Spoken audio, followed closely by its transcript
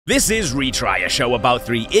This is Retry, a show about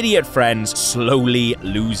three idiot friends slowly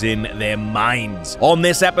losing their minds. On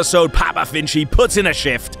this episode, Papa Finchy puts in a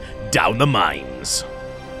shift down the mines.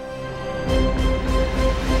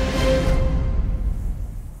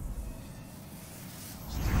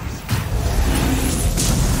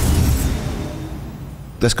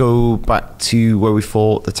 Let's go back to where we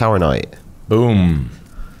fought the Tower Knight. Boom.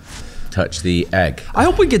 Touch the egg. I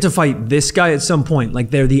hope we get to fight this guy at some point.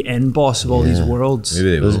 Like they're the end boss of all these worlds.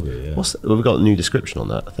 Maybe they will be, yeah. Well, we've got a new description on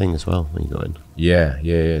that thing as well when you go in. Yeah.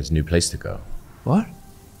 It's a new place to go. What?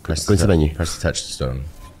 Go into the menu. Press the touchstone.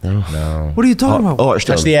 No. What are you talking about? Archstone.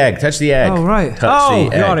 Touch the egg. Touch the egg. Oh, right. Touch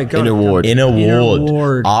the got egg. it. Inner ward. Inner ward.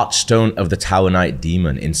 ward. Archstone of the Tower Knight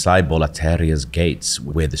Demon inside Bolateria's gates,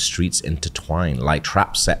 where the streets intertwine like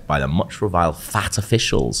traps set by the much reviled fat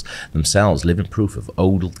officials themselves, living proof of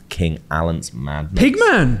old King Alan's madness.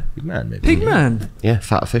 Pigman. Pigman, maybe. Pigman. Yeah,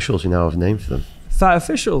 fat officials. We now have a name for them. Fat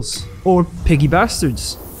officials. Or piggy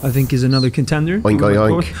bastards, I think is another contender. Oink,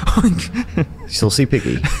 oink, Oink. You still see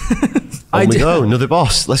Piggy? I On we do. go. Another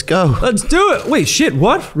boss. Let's go. Let's do it. Wait, shit,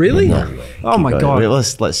 what? Really? No. Oh my Going. god. Wait,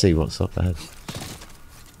 let's see what's up ahead.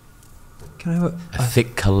 Can I have A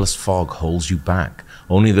thick, colourless fog holds you back.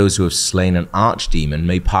 Only those who have slain an archdemon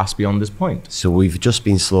may pass beyond this point. So we've just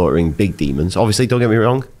been slaughtering big demons. Obviously, don't get me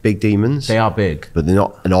wrong, big demons. They are big. But they're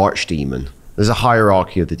not an archdemon. There's a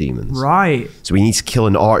hierarchy of the demons. Right. So we need to kill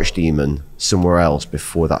an archdemon somewhere else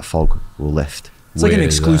before that fog will lift. It's like an Weird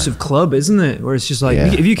is exclusive club, isn't it? Where it's just like, Yeah,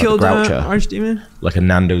 if you like killed a an Groucho. archdemon? Like a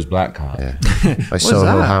Nando's black card. Yeah. Like Soho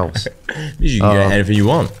that? House. You can get anything you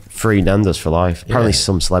want. Free Nando's for life. Apparently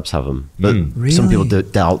some celebs have them. But some people Really?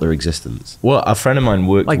 doubt their existence. Well, a friend of mine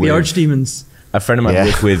worked Like with... the archdemons. A friend of mine Yeah.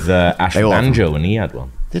 worked with Ashley They all have Banjo, and he had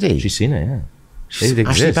one. Did he? She's seen it, yeah. They Ashley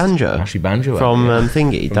exist. Banjo? Ashley Banjo. From yeah.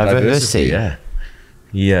 Thingy, From Diversity. Yeah.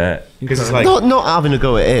 Yeah. Because it's like... Not having a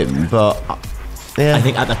go at him, but... yeah. I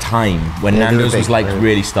think at the time, when Yeah, they were Nando's was big, like yeah.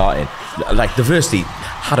 really started, like Diversity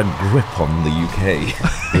had a grip on the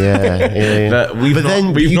UK. Yeah. But we've But not-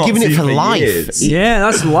 then we've you're not giving it seen for for life. years. Yeah,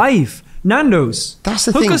 that's life. Nando's. That's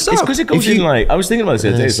the Hook thing. us up. It's because it goes If in you- like, I was thinking about this the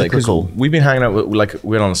other day, it's like, because cyclical. we've been hanging out with, like,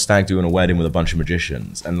 we're on a stag doing a wedding with a bunch of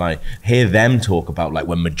magicians, and like, hear them talk about like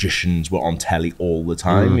when magicians were on telly all the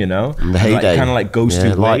time, you know? In the And, like, heyday. kind of like goes Yeah,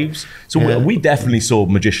 through like- waves. So yeah. we definitely saw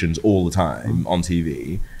magicians all the time on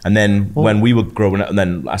TV. And then when we were growing up, and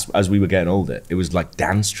then as we were getting older, it was like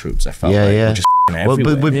dance troupes, I felt like. were just Well,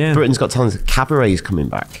 everywhere. but with Yeah. Britain's Got Talent, Cabaret's coming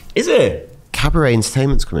back. Is it? Cabaret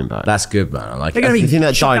Entertainment's coming back. That's good, man. I like They're it. gonna You be think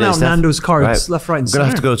that chucking died out Steph? Nando's cards Right. left, right, and We're gonna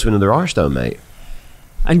have to center. go to another Archstone, mate.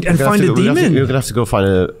 And find a We're demon. gonna have to go find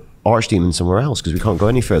a archdemon somewhere else because we can't go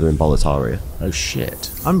any further in Boletaria. Oh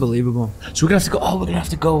shit. Unbelievable. So we're gonna have to go. Oh, we're gonna have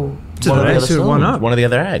to go To one the of the next other to one stones, up. one of the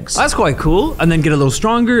other eggs. That's quite cool. And then get a little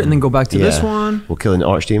stronger and then go back to this Yeah. one. We'll kill an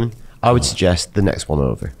archdemon. I would suggest the next one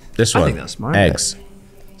over. This I one. think that's smart. Eggs.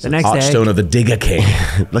 The next Archstone egg. of the Digger King.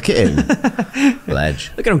 Look at him.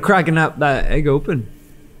 Ledge. Look at him cracking that egg open.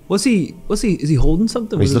 Is he holding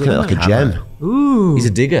something? He's What is looking it at like on a gem. Ooh. He's a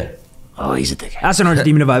digger. Oh, he's a digger. That's an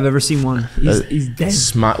archdemon if I've ever seen one. He's dead.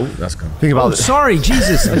 Smart. Ooh, that's gone. Think about Oh, it. sorry,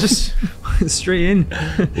 Jesus. I just straight in.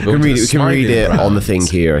 We can read it on the thing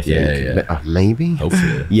here, I think. Yeah. Maybe?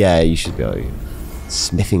 Hopefully. Yeah, you should be able to.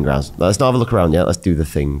 Smithing grounds. Let's not have a look around yet. Let's do the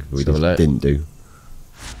thing we Let's have a look. didn't do.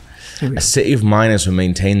 A city of miners who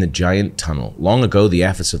maintained the giant tunnel. Long ago, the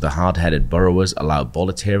efforts of the hard-headed burrowers allowed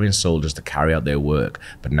Boletarian soldiers to carry out their work,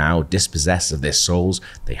 but now, dispossessed of their souls,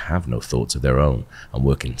 they have no thoughts of their own and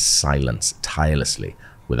work in silence, tirelessly,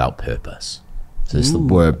 without purpose. So this is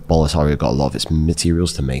where Boletaria got a lot of its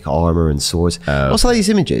materials to make armor and swords. What's like these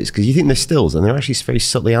images? Because you think they're stills and they're actually very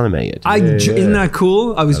subtly animated. Isn't that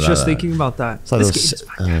cool? I was just thinking about that. like This those- game is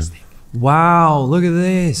fantastic. Wow, look at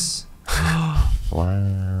this.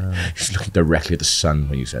 Wow. Just looking directly at the sun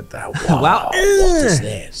when you said that. Wow. Wow. What is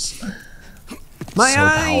this? My So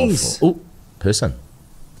eyes. powerful. Oh, person.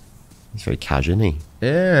 He's very casual, isn't he?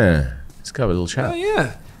 Yeah. Let's go have a little chat. Oh,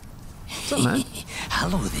 yeah. What's up, man?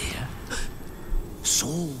 Hello there.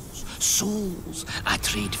 Souls. I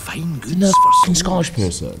trade fine goods No for fucking souls. Scottish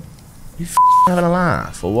person. You having a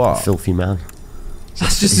laugh or what? Filthy man.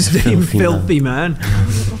 That's just his name, Filthy Filthy Man.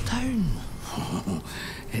 Little town.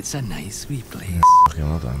 It's a nice wee place. Fucking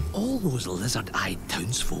well done. All those lizard-eyed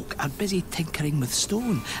townsfolk are busy tinkering with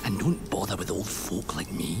stone and don't bother with old folk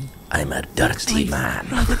like me. I'm a dirty man.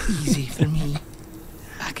 Rather easy for me.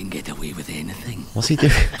 I can get away with anything. What's he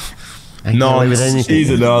doing? I No, get away with anything. he's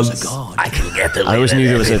a There's nonce. a god. I can get the I always knew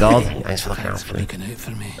there was a god. Thanks for looking out Thanks for for me. looking out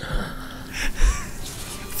for me.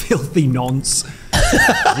 Filthy nonce.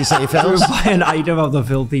 Did you say anything else? Buy an item of the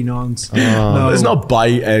filthy nonce. No. Let's not buy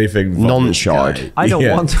anything. from this Non-shard. guy. I don't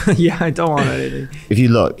Yeah. want. Yeah, I don't want anything. If you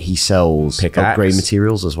look, he sells Pickaxe. upgrade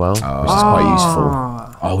materials as well, which is quite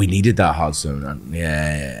useful. Oh, we needed that hardstone.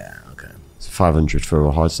 Yeah. Okay. It's 500 for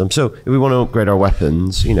a hardstone. So if we want to upgrade our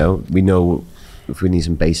weapons, you know, we know if we need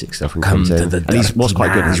some basic stuff, we Come come to in. the And he's what's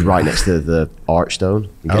quite good. dirty He's right next to the archstone.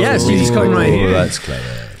 Yes, he's coming right here. That's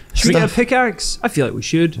clever. Should we get a pickaxe? I feel like we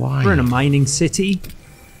should. Why? We're in a mining city.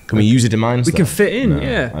 Can we use it to mine We stuff? can fit in, No,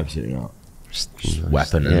 yeah. absolutely not.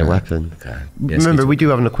 Weapon. Yeah, innit? weapon. Okay. Yeah, Remember, so we do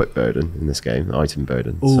have an equip burden in this game, an item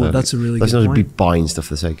burden. Oh, that's a really let's good not be point. buying stuff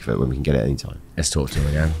for the sake of it when we can get it anytime. let's talk to him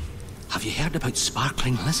again. Have you heard about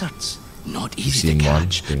sparkling lizards? Not easy seen to one,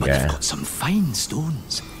 catch, didn't but get they've it. got some fine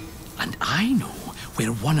stones. And I know where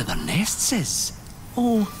one of their nests is.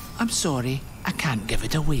 Oh, I'm sorry. I can't give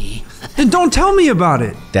it away. Then don't tell me about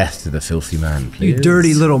it, Death to the filthy man, please. you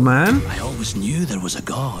dirty little man. I always knew there was a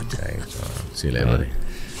god. Thanks, see you later, buddy.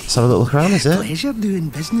 Let's have a little look around, is it? Pleasure doing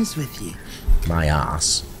business with you. My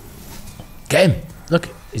ass. Get him. Look,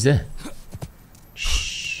 he's there.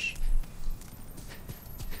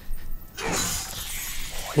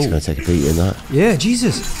 He's going to take a beat in that. Yeah,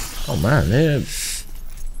 Jesus. Oh man, yeah.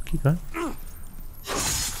 Keep going.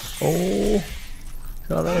 Oh.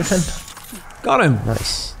 Got everything. Got him.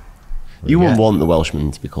 Nice. You wouldn't want the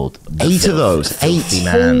Welshman to be called 8 of those. 8. Filthy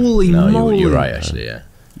man. Holy no, moly. You're right, actually, yeah.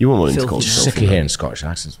 You wouldn't want him to be Filthy. called Just filthy sick of man. hearing Scottish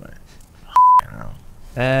accents, mate.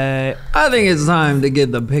 I think it's time to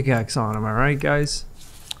get the pickaxe on. Am I right, guys?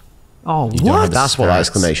 Oh, don't what? have That's what that Stats.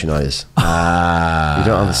 exclamation is. You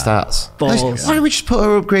don't have the stats. Balls. Why don't we just put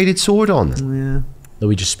our upgraded sword on? Yeah. No,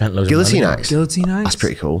 we just spent loads Guillotine of money. axe. Guillotine axe. That's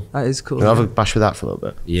pretty cool. That is cool. We'll have a bash with that for a little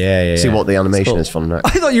bit. Yeah. See what the animation cool. is from that. I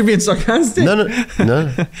thought you were being sarcastic. No.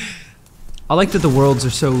 I like that the worlds are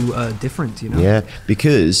so different, you know? Yeah,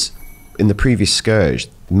 because in the previous Scourge,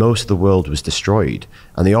 most of the world was destroyed.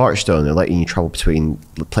 And the Archstone, they're letting you travel between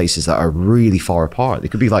places that are really far apart. They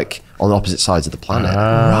could be like on opposite sides of the planet.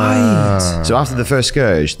 Right. So after the first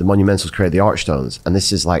Scourge, the Monumentals created the Archstones. And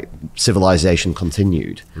this is like civilization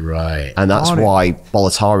continued. Right. And that's Got it. why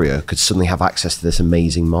Boletaria could suddenly have access to this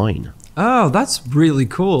amazing mine. Oh, that's really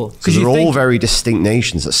cool. Because they're all very distinct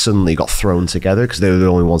nations that suddenly got thrown together because they were the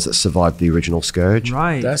only ones that survived the original Scourge.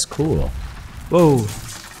 Right. That's cool. Whoa.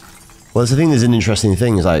 Well, I think there's an interesting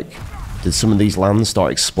thing. Is like, did some of these lands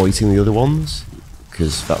start exploiting the other ones?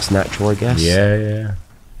 Because that's natural, I guess. Yeah.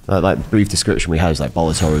 Like the brief description we have is like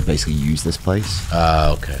Boletaria basically used this place.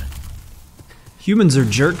 Okay. Humans are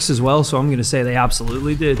jerks as well, so I'm going to say they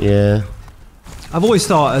absolutely did. Yeah. I've always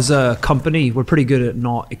thought as a company, we're pretty good at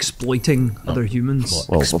not exploiting other humans.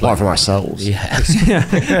 Well, apart from ourselves.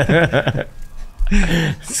 Yeah.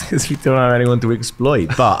 Because we don't have anyone to exploit.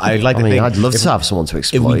 But I'd like I to mean, think I'd love if- to have someone to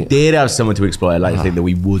If we exploit. did have someone to exploit, I'd like to think that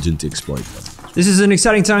we wouldn't exploit them. This is an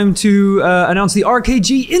exciting time to announce the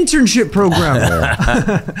RKG internship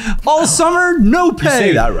program. All summer, no pay. You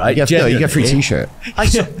say that, right? You get a free Genuinely. T-shirt.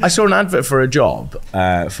 I saw an advert for a job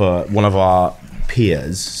for one of our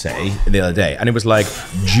peers, say, the other day, and it was like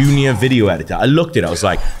junior video editor. I looked at it, I was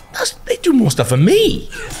like, they do more stuff than me.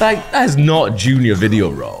 Like, that's not junior video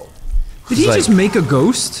role. Did he like- just make a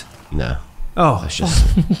ghost? No. Oh, It's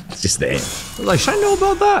just, It's just there. like, should I know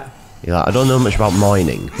about that? you're like, I don't know much about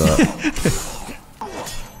mining, but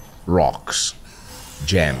Rocks.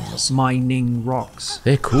 Gems. Mining rocks.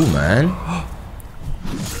 They're cool, man.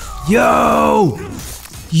 Yo!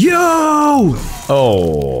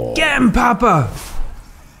 Oh. Get him, Papa!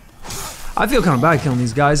 I feel kind of bad killing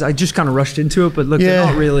these guys. I just kind of rushed into it, but look, they're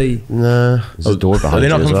Yeah. not really... no. There's a door Are behind they you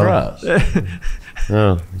not as coming well. for us?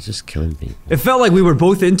 No, he's just killing people. It felt like we were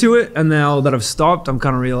both into it, and now that I've stopped, I'm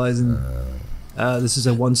kind of realizing this is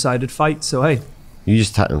a one-sided fight, so hey, You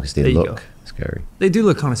just attack them because they There you look go. scary. they do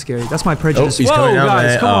look kind of scary. That's my Oh, prejudice. he's Whoa, coming down guys,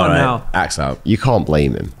 there. come on All right. now. Axe out. You can't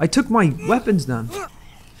blame him. I took my weapons down.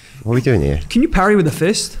 What are we doing here? Can you parry with a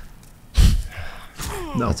fist?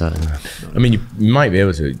 No. I don't know. I mean, you might be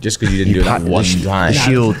able to, just because you didn't do it that one time.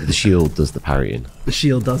 The shield does the parrying The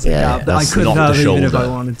shield doesn't. Yeah, Yeah, I that's couldn't not the have even if I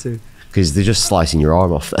shoulder. wanted to. because they're just slicing your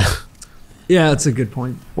arm off there. Yeah, that's a good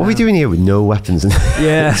point. What are we doing here with no weapons?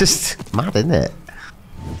 Yeah. It's just mad, isn't it?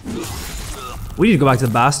 We need to go back to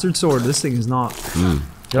the bastard sword. This thing is not.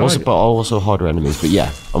 Also, but also harder enemies. But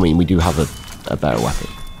yeah, I mean, we do have a better weapon.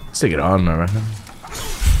 Stick it on, I reckon.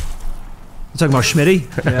 You talking about Schmitty?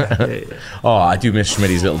 Yeah. Oh, I do miss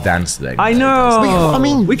Schmitty's little dance thing. I know. I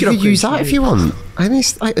mean, we you could use that if you want. I mean,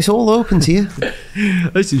 it's all open to you.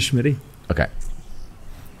 Let's do Schmitty. Okay.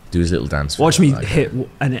 Do his little dance. Watch me hit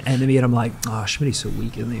an enemy and I'm like, oh, Schmitty's so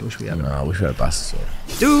weak, isn't he? I wish we had him. No, I wish we had a bastard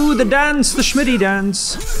sword. Do the dance, the Schmitty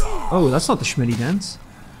dance. Oh, that's not the Schmitty dance.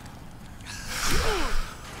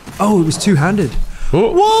 Oh, it was two-handed.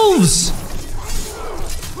 Oh. Wolves!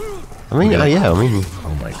 I mean,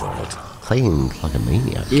 Oh my god. playing like a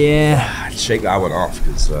maniac. Yeah. Shake that one off,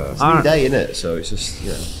 because... It's a new day, innit? So it's just,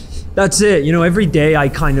 you know. That's it. You know, every day I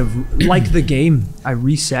kind of, like the game, I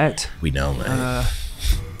reset. we know, man.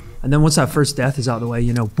 And then once that first death is out of the way,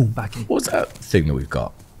 you know, boom, back in. What's that thing that we've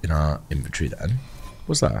got in our inventory then?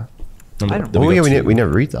 What's that? I don't Oh, yeah, we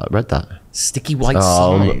never read that. Sticky white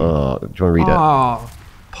slime. Do you want to read it? Oh,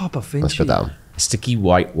 Papa Finchy. Let's go down. A sticky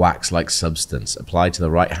white wax-like substance applied to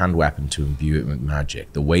the right-hand weapon to imbue it with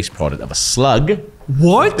magic. The waste product of a slug.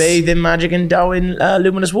 What? Bathed in magic and dough in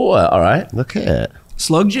luminous water. All right. Look at it.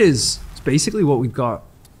 Slug jizz. It's basically what we've got.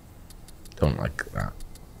 Don't like that.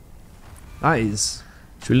 That is...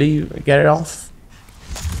 Should we get it off?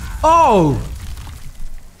 Oh!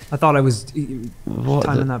 I thought I was What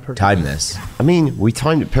timing the- that perfectly. Time this. I mean, we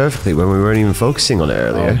timed it perfectly when we weren't even focusing on it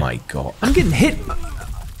earlier. Oh my god. I'm getting hit.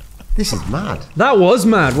 This is mad. That was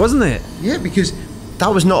mad, wasn't it? Yeah, because that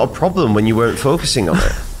was not a problem when you weren't focusing on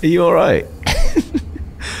it. Are you all right? I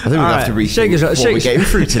think we have to rethink Shake it, what shake we're it. getting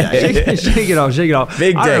through today. Shake it off, shake it off.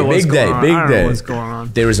 Big I don't day, know what's big day, going on. big I don't know day. what's going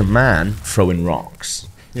on. There is a man throwing rocks.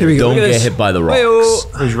 Here we go. Don't Look at get this. hit by the rocks.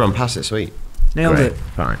 Wait-oh. We just run past it, sweet. Nailed Great. it.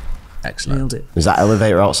 Fine. Excellent. Nailed it. There's that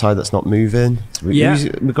elevator outside that's not moving. Yeah.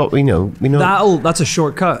 We know. That's a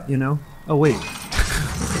shortcut, you know? Oh, wait.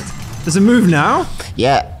 Does it move now?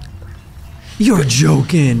 Yeah. You're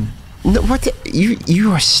joking. No, what?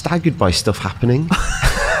 You are staggered by stuff happening.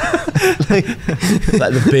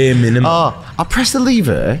 Like the bare minimum. I press the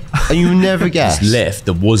lever and you never guess. This lift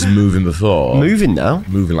that was moving before. Moving now.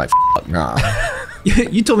 Moving like fuck nah.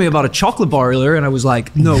 You told me about a chocolate bar earlier, and I was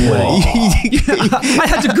like, no way. I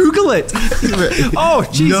had to Google it. Oh,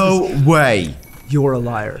 Jesus. No way. You're a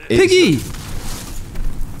liar. Piggy!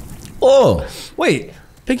 Oh, Wait,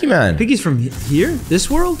 Piggy Man. Piggy's from here? This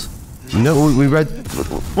world? No, we read.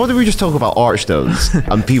 What did we just talk about? Archstones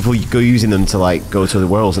and people go using them to like go to the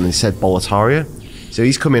worlds, and they said Boletaria. So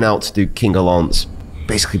he's coming out to do King Alon's.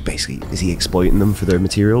 Basically, is he exploiting them for their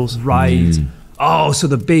materials? Right. Oh, so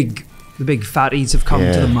the big fatties have come to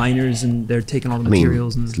Yeah. the miners, and they're taking all the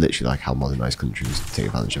materials. it's And literally like how modernized countries take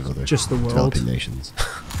advantage of other Just the world. developing nations.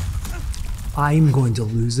 I'm going to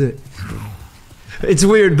lose it. It's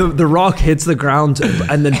weird. The rock hits the ground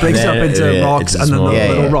and then breaks up into Yeah, rocks, it's and then the small. Yeah,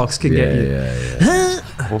 little yeah. rocks can get you.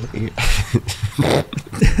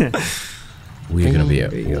 We're gonna be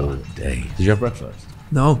here all day. Did you have breakfast?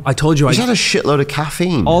 No, I told you. He's had a shitload of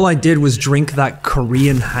caffeine. All I did was drink that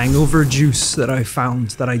Korean hangover juice that I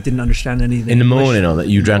found that I didn't understand anything. In the English. morning, or that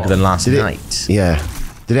you drank than last Did it- night? Yeah.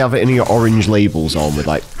 Did it have any of your orange labels on with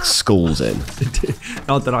like skulls in?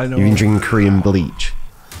 Not that I know. You've been of. drinking Korean bleach.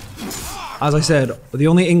 As I said, the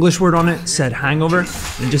only English word on it said hangover,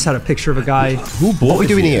 and it just had a picture of a guy. Who bought What are we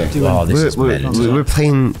doing here? Oh, this is we're, mental. we're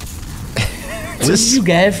playing. Where did you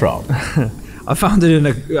get it from? I found it in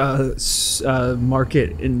a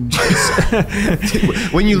market in.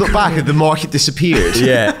 When you look back, the market disappeared.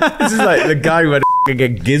 Yeah, this is like the guy who had a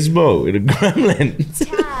gizmo in a gremlin.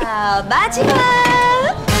 자, 마지막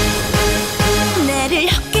나를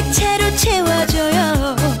헛개차로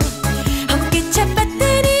채워줘요 헛개차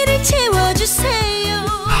배터리를 채워주세요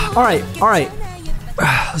all right.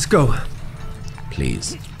 Let's go.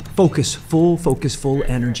 Please. Focus, full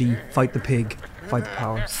energy. Fight the pig. Fight the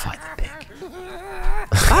power. Fight the pig.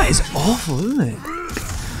 That is awful, isn't it?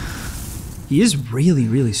 He is really,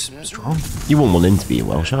 really strong. You wouldn't want him to be in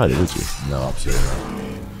Welsh either, would you? No, absolutely not.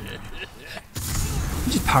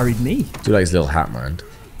 He just parried me. Do like his little hat, man.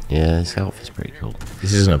 Yeah, his outfit's pretty cool.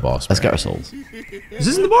 This isn't a boss. Let's man. get our souls. This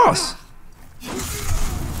isn't the boss.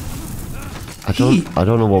 I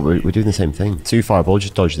don't know what we're doing the same thing. 2 fireball,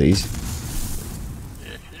 just dodge these.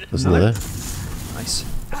 There's another. Nice.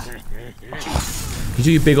 You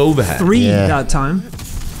do your big overhead. 3 Yeah. that time.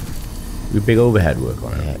 Your big overhead work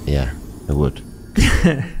on it. Yeah, it would.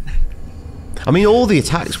 I mean, all the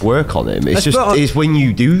attacks work on him. It's it's when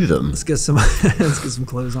you do them. Let's get some let's get some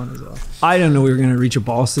clothes on as well. I didn't know we were gonna reach a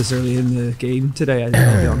boss this early in the game today. I'll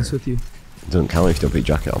be honest with you. Doesn't count if you don't put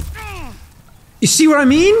your jacket on. You see what I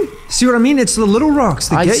mean? See what I mean? It's the little rocks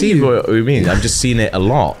that I get see you. what you mean. I've just seen it a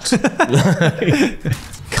lot.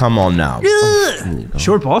 Come on now.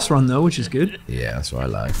 Short boss run though, which is good. Yeah, that's what I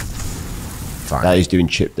like. Fine. That is doing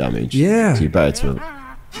chip damage. Yeah. So you better to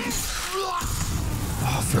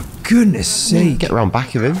For goodness sake. get around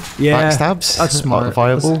back of him. Yeah. Backstabs. That's smart.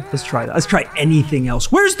 Fireball. Let's try that. Let's try anything else.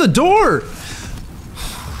 Where's the door?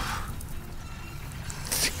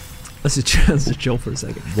 Let's just chill for a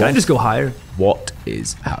second. Can I just go higher? What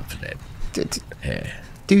is happening?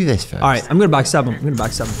 Do this first. All right, I'm gonna backstab him.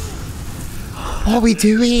 What are we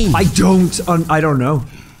doing? I don't know.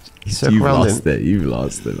 Circle around him. You've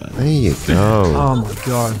lost it, man. There you go. Oh my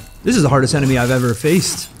god. This is the hardest enemy I've ever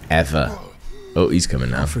faced. Ever. Oh, he's coming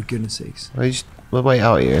now. For goodness sakes. We'll wait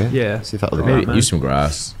out here. Yeah. See if that'll Maybe go. use some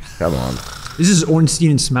grass. Come on. This is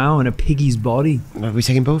Ornstein and Smile in a piggy's body. Are we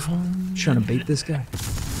taking both on? I'm trying to bait this guy.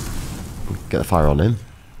 Get the fire on him.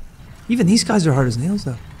 Even these guys are hard as nails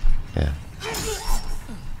though. Yeah.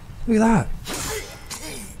 Look at that.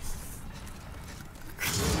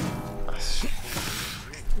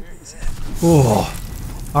 Oh.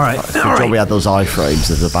 Alright. Good job we had those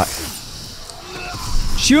iframes at the back.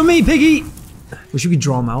 Shoot me, piggy! Wish we could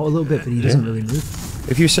draw him out a little bit, but he doesn't really move.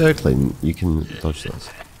 If you're circling, you can dodge those.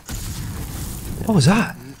 What was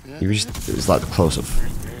that? It's like the close-up.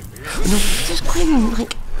 No, just go in,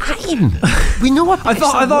 like, at him. We know what. I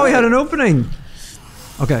thought we had an opening.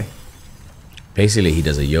 Okay. Basically, he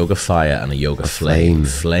does a yoga fire and a yoga flame.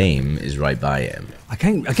 Flame is right by him. I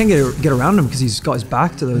can't get around him because he's got his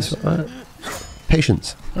back to those.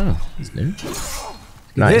 Patience. Oh, he's new.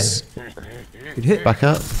 Nice. Good hit. Back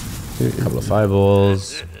up. Couple of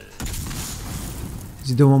fireballs. Is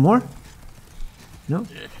he doing one more? No.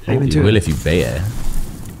 Oh, you will if you bait it.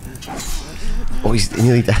 Oh, he's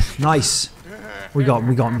nearly dead. Nice. We got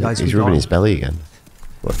him, guys. He's rubbing his belly again.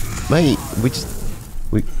 What? Mate,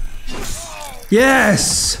 we.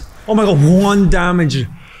 Yes! Oh my god, 1 damage.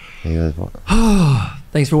 Yeah, what?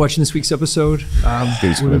 Thanks for watching this week's episode.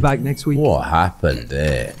 We'll be back next week. What happened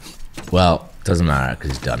there? Well, doesn't matter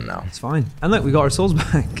because he's done now. It's fine. And look, we got our souls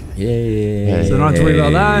back. Yay. So don't have to worry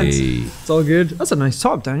about that. It's all good. That's a nice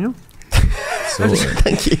top, Daniel.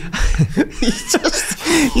 Thank you.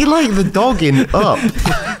 You like the dogging up.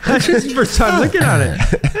 That's just the first time looking at it.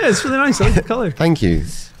 Yeah, it's really nice. I like the colour. Thank you.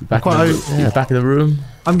 Back in the room.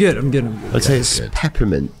 I'm good. I'd say it's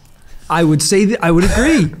peppermint. I would say that. I would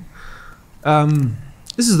agree.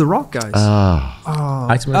 This is the rock, guys.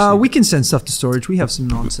 We can send stuff to storage. We have some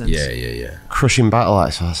nonsense. Yeah. Crushing battle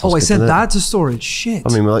axe. Oh, I sent that to storage. Shit.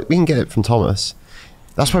 I mean, we can get it from Thomas.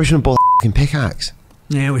 That's why we shouldn't have bought the f***ing pickaxe.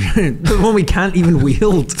 Yeah, the one we can't even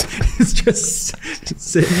wield. It's just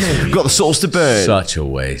sitting there. We've got the souls to burn. Such a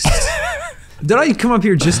waste. Did I come up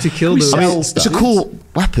here just to kill those? I mean, it's a cool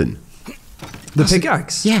weapon. The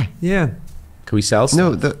pickaxe? Yeah. Yeah. Can we sell stuff?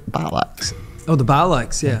 No, the battle axe. Oh, the battle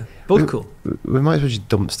axe, yeah. Both cool. We might as well just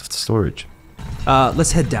dump stuff to storage.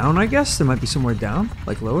 Let's head down, I guess. There might be somewhere down,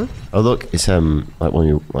 like lower. Oh, look, it's like one of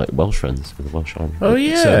your Welsh friends with the Welsh army. Oh,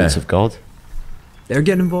 yeah. Servants of God. They're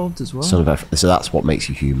getting involved as well. So that's what makes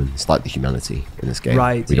you human. It's like the humanity in this game.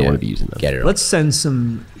 Right. We don't want to be using them. Get it. Let's send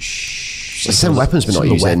some. Let's send weapons, but not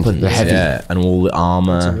using the heavy. Yeah, and all the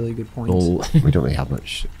armor. That's a really good point. We don't really have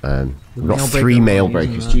much. We've got mail 3 breaker mail one,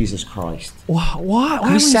 breakers. isn't it? Jesus Christ. What?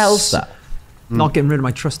 Who sells that? Not getting rid of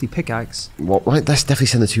my trusty pickaxe. Well, let's definitely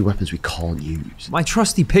send the 2 weapons we can't use. My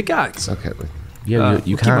trusty pickaxe. Okay. Yeah,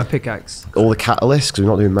 you we'll keep my can't. pickaxe. All the catalysts, because we're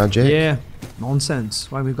not doing magic. Yeah. Nonsense.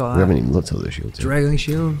 Why we got that? We haven't even looked at the shield. Dragon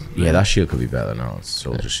shield. Yeah, that shield could be better now. It's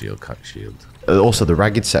soldier shield, cut shield. Also, the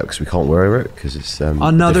ragged set, because we can't wear it, because it's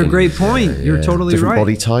Another different- great point. You're totally different right.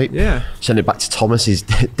 body type. Yeah. Send it back to Thomas's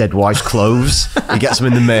dead wife's clothes. He gets them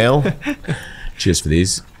in the mail. Cheers for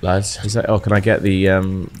these, lads. He's like, oh, can I get the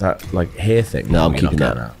that like hair thing? No, I'm You're keeping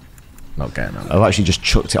not that. Not getting that. I've actually just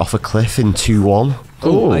chucked it off a cliff in 2-1.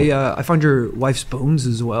 Oh, I found your wife's bones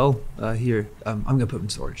as well. Here, I'm gonna put them in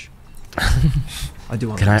storage. I do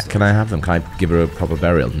want. Can I have them? Can I give her a proper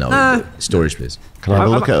burial? No. Storage, please. Can I have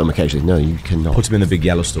a look at them occasionally? No, you cannot. Put them in the big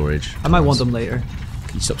yellow storage. I might want them later.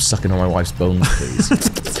 Can you stop sucking on my wife's bones, please?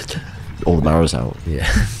 All the marrow's out. Yeah.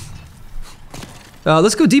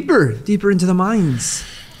 Let's go deeper into the mines.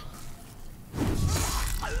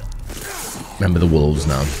 Remember the wolves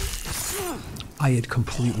now. I had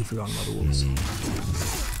completely forgotten about the wolves.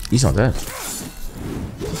 He's not dead.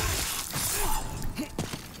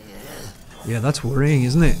 Yeah, that's worrying,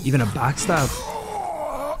 isn't it? Even a backstab.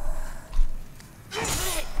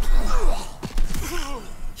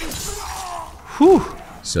 Whew.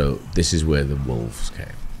 So this is where the wolves came.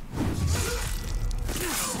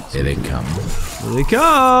 Here they come. Here they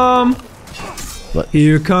come.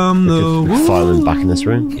 Here come the wolves. File them back in this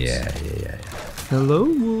room. Yeah. Hello,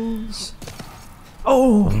 wolves.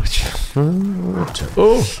 Oh.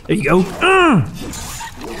 Oh. There you go.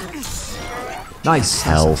 Nice.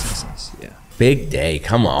 Health. Nice. Yeah. Big day.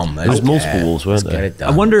 Come on, man. There's multiple wolves, weren't Get there? it I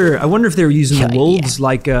done. wonder if they were using the wolves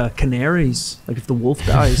like canaries. Like if the wolf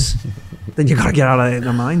dies, then you gotta get out of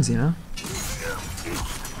the mines, you know.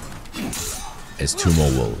 is 2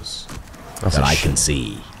 more wolves that I can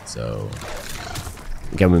see. So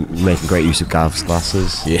again, we're making great use of Gav's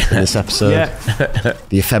glasses in this episode. Yeah.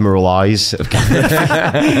 The ephemeral eyes of Gav.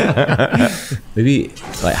 maybe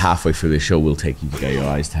like halfway through the show, we'll take you to get your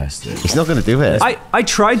eyes tested. He's not going to do it. I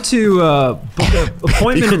tried to book an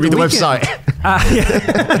appointment You at couldn't read the weekend. website.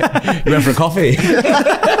 You went for a coffee.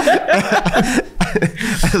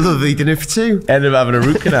 I love that he did it for 2. Ended up having a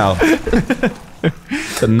root canal.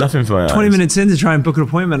 Done nothing for my eyes. 20 minutes in to try and book an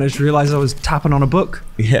appointment, I just realized I was tapping on a book.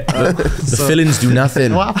 Yeah. The fillings do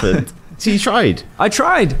nothing. What happened? So you tried? I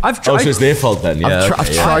tried. I've Oh, tried. so it's their fault then. Yeah.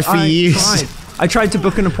 I've tried for years. I tried to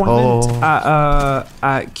book an appointment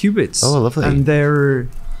at Cubits. Oh, lovely. And they were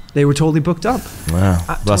totally booked up. Wow.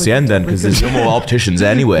 Well, that's the end then, because there's no more opticians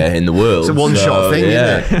anywhere in the world. It's a one-shot thing,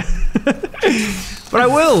 isn't it? But I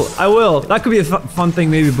will. That could be a fun thing.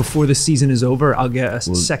 Maybe before the season is over, I'll get a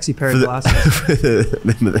sexy pair of glasses.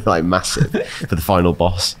 They're like massive for the final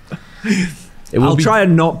boss. I'll try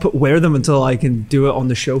and not wear them until I can do it on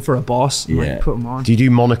the show for a boss. And, Yeah. like, put them on. Do you do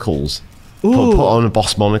monocles? Ooh. Put on a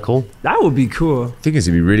boss monocle. That would be cool. I think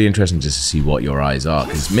it'd be really interesting just to see what your eyes are,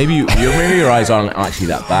 because maybe your eyes aren't actually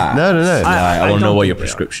that bad. No. I want to know don't what your think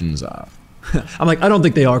they are. prescriptions are. I'm like, I don't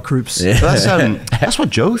think they are Kroops. Yeah. But that's what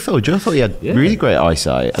Joe thought. Joe thought he had really great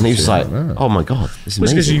eyesight, and he was like, "Oh my god, this is It's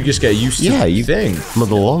because amazing." you just get used to you thing.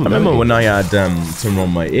 muddle along. I remember when I had something on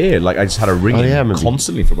my ear, like I just had a ringing I remember.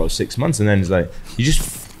 constantly for about 6 months, and then it's like you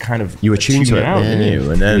just kind of you were tuned to it, out, didn't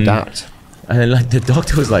you? And then adapt. And then like the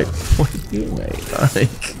doctor was like, "What are you doing, mate?"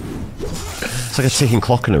 Like, It's like a ticking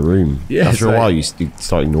clock in a room. Yeah, After a it's while, like- you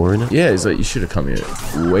start ignoring it. yeah, it's like you should have come here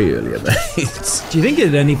way earlier, mate. Do you think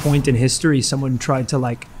at any point in history someone tried to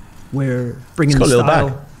like bring in got a little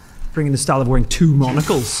the style of wearing 2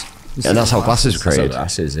 monocles? And that's how glasses were created.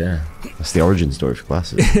 Glasses, yeah. That's the origin story for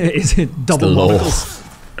glasses. Is it double the law. monocles?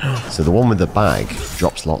 So the one with the bag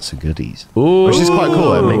drops lots of goodies, Ooh. which is quite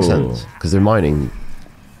cool. It makes sense because they're mining.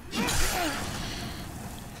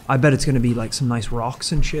 I bet it's gonna be like some nice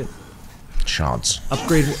rocks and shit. Shards.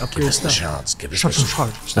 Upgrade Give us the stuff. shards. Give us Shards the and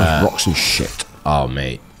shards. shards. It's like rocks and shit. Oh,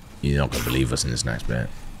 mate. You're not going to believe us in this next bit.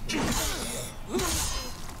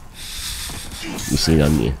 You've seen,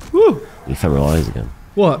 haven't you? Woo. The ephemeral eyes again.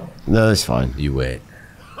 What? No, it's fine. You wait.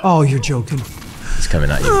 Oh, you're joking. It's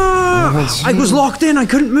coming at you. I was locked in. I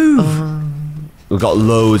couldn't move. We've got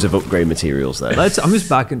loads of upgrade materials there. I'm just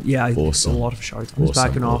backing. Yeah, Awesome. a lot of shards. I'm just Awesome,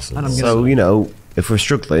 backing off, awesome. and I'm gonna. So, you know, if we're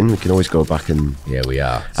struggling, we can always go back and Yeah, we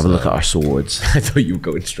are. have a look at our swords. I thought you were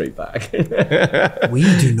going straight back. We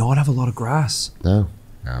do not have a lot of grass. No.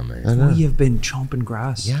 Oh, mate. We have been chomping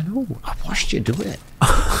grass. Yeah, I know. I watched you do it.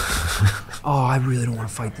 Oh, I really don't want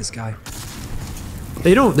to fight this guy.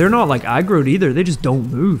 They're not like aggroed either. They just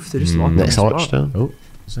don't move. They just lock Next on the arch spot. stone. Oh,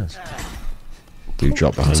 what's this? Do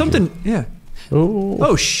drop behind Something. Yeah.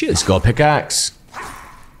 Oh shit. It's got a pickaxe.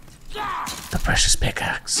 The precious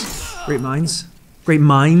pickaxe. Great minds. Great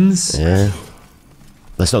minds. you. Yeah.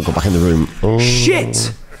 Let's not go back in the room. Oh,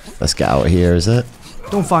 Shit. let's get out of here, is it?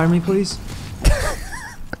 Don't fire me, please.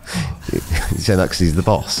 You saying that because he's the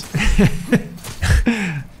boss?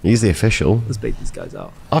 He's the official. Let's bait these guys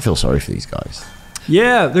out. I feel sorry for these guys.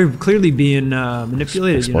 Yeah, they're clearly being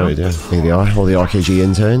manipulated. You know, Exploited, yeah. I think they are. All the RKG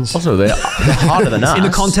interns. Also, they're harder than us. in the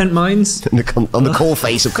content mines. On the coal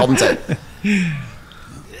face of content.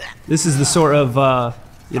 This is the sort of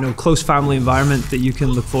close family environment that you can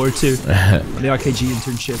look forward to on the RKG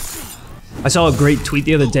internship. I saw a great tweet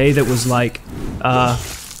the other day that was like,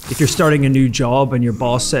 if you're starting a new job and your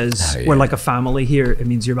boss says we're like a family here, it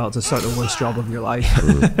means you're about to start the worst job of your life.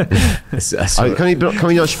 Can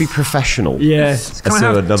we not just be professional? Yeah. I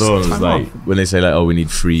saw another one was like when they say like, oh, we need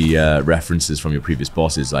 3 references from your previous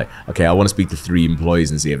bosses. Like, okay, I want to speak to 3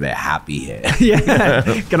 employees and see if they're happy here. Yeah.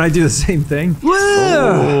 Can I do the same thing?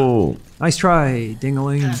 Oh. Nice try,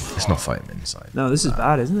 ding-a-ling. It's not fighting inside. No, this is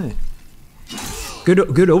bad, isn't it? Good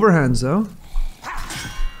overhands though.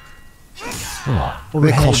 A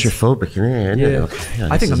bit claustrophobic, isn't it? Yeah. Okay,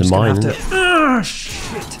 I think I'm this is just gonna mine, have isn't to. Ah,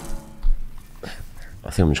 shit.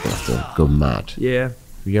 I think I'm just gonna have to go mad. Yeah.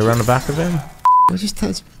 We go around the back of him.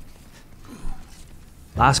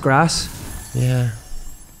 Last grass. Yeah.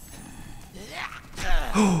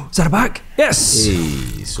 Is that a back? Yes.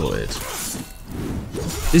 Hey, sorted.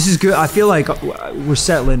 This is good. I feel like we're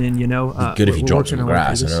settling in. You know. Good if you we're drop working some our way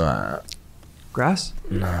grass. through I this. know that. Grass.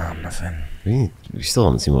 No, nothing. We still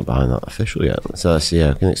haven't seen what behind that official yet. So let's see.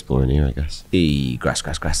 Yeah, we can explore in here, I guess. Hey, grass.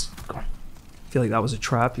 Go on. I feel like that was a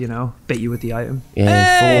trap. You know, bait you with the item.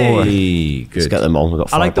 Yeah, 4. Hey, Let's good. get them on. We've got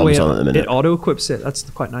 5 I like the way bombs on at the minute. it auto equips it. That's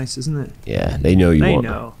quite nice, isn't it? Yeah, they know you They want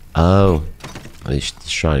know. that. Oh. It's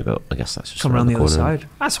shiny boat. I guess that's just Come around the other corner. side.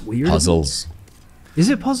 That's weird. Puzzles. Is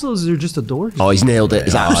it puzzles or just a door? Oh, he's nailed it.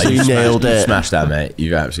 He's absolutely nailed You it. smashed that, mate.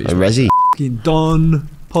 You absolutely A smashed Resi. Fucking done.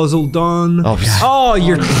 Puzzle done. Oh,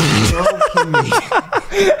 You're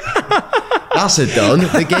that's a done.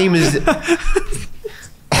 The game is.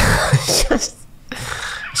 It's just.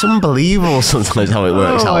 It's unbelievable sometimes how it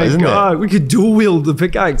works out, isn't it? We could dual wield the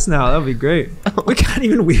pickaxe now. That'd be great. We can't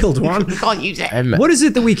even wield one. Can't use it. What is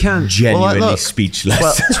it that we can? genuinely Well, look,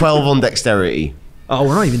 speechless. 12 on dexterity. Oh,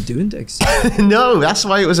 we're not even doing Dex. That No, that's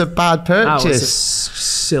why it was a bad was a purchase.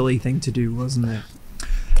 silly thing to do, wasn't it?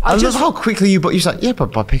 I love how quickly you. But you're like, yeah,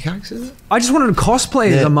 but by pickaxe, is it? I just wanted to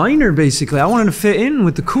cosplay as a miner, basically. I wanted to fit in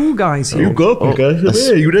with the cool guys here. got pickaxe.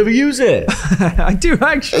 You never use it. I do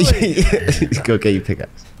actually. Go get your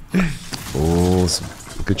pickaxe. Oh,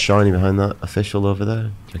 some good shiny behind that official over there. Do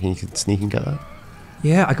you reckon you could sneak and get that?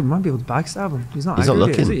 Yeah, I might be able to backstab him. He's not He's not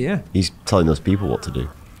aggregate, looking. is he? Yeah. He's telling those people what to do.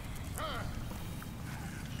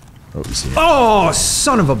 Oh, you see it. Oh,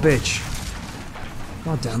 son of a bitch.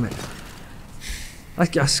 God damn it.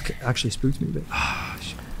 That actually spooked me a bit.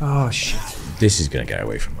 Oh, shit. This is gonna get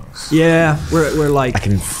away from us. Yeah, we're like, I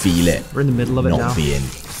can feel it. we're in the middle of it not now. being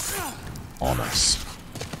on us.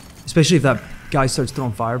 Especially if that guy starts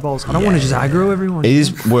throwing fireballs. I don't want to just aggro everyone. It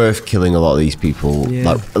is worth killing a lot of these people,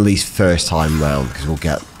 Yeah. like at least first time round, because we'll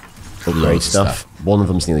get upgrade Loads of stuff. One of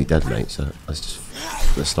them's nearly dead, mate. So let's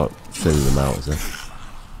start filling them out. Is it?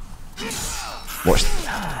 Watch.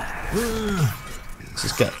 Let's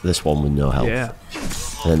just get this one with no health, Yeah.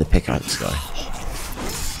 and then the pickaxe guy.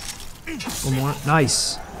 One more.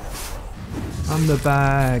 Nice. I'm the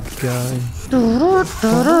bad guy.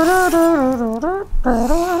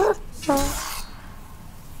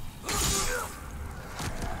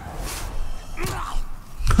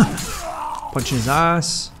 Punching his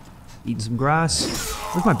ass. Eating some grass.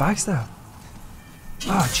 Where's my backstab?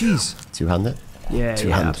 Ah, jeez. Two-handed. Yeah,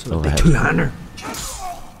 Two-hand absolutely. overhead. Two-hander.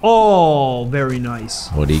 Oh, very nice.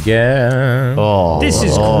 What do you get? Oh, This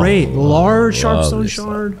is great. Large sharpstone Lovely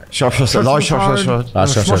shard. sharp shard, large sharp shard, Large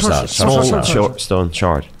Small shard, shard, small small shard. short stone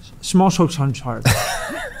shard. Small sharpstone shard.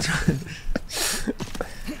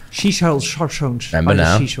 She shard sharpstone. Remember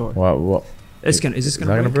now? She short. What? Is this Is that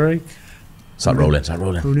gonna gonna break? break? Start rolling. Start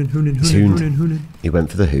rolling. Hoonin. He went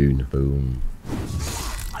for the hoon. Boom.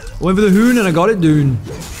 Went for the hoon and I got it, dude.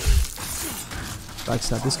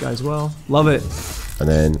 Backstab this guy as well. Love it. And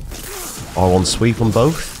then R1 sweep on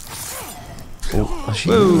both. Oh,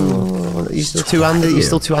 actually, he's still two-handed. He's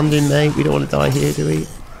still two-handed, mate. We don't want to die here, do we?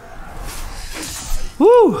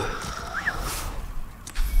 Woo!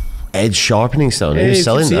 Edge sharpening stone. Hey, Who's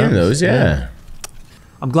selling keep seeing that? those, yeah.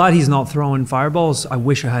 I'm glad he's not throwing fireballs. I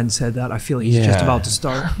wish I hadn't said that. I feel like he's just Yeah. about to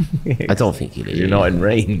start. I don't think he did. You're not in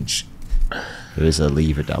range. There is a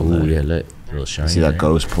lever down Oh there. yeah, look. Real shiny. See that there.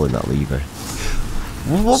 ghost pulling that lever.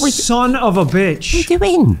 Son of a bitch.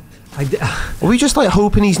 doing? I Are we just like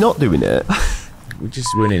hoping he's not doing it? We're just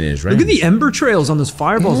winning his range. look at the ember trails on those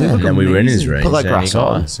fireballs. They Yeah. look And then we were in his amazing. range. Put that and grass he got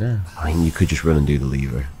on. us, yeah. I mean, you could just run and do the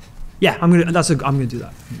lever. Yeah, I'm gonna do that. I'm gonna do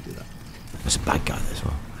that. There's a bad guy there as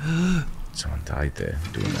well. Someone died there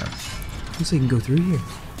doing that. Looks like you can go through here.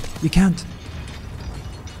 You can't.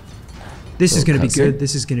 This is gonna be cutscene. good.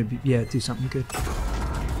 This is gonna be do something good.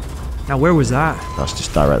 Now where was that? That's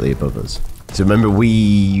just directly above us. So remember,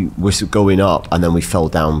 we were going up and then we fell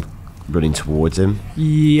down, running towards him.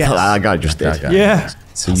 Yes. That guy just did. That guy. Yeah.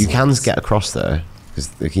 So you can get across there because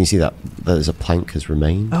can you see that there's a plank has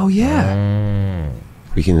remained? Oh yeah.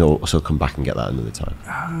 We can also come back and get that another time.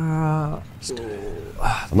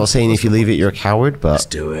 I'm not saying if you leave it, you're a coward, Let's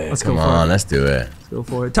but do it. Let's Come go for on, it. let's do it. Go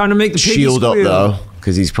for it. Time to make the piggy shield up squeal. though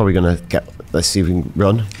because he's probably gonna get. Let's see if we can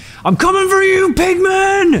run. I'm coming for you,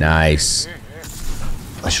 pigman! Nice.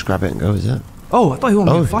 Let's just grab it and go. Is it? Oh, I thought you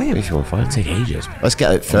wanted Oh, me to fight him. if you want to fight, Take ages. let's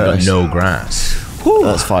get it We've got first. no grass. Whew.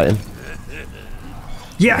 Let's fight him.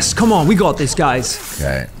 Yes, come on, we got this, guys.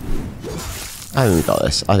 Okay. I think we got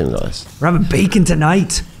this. I think we got this. We're having bacon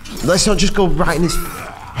tonight. Let's not just go right in his.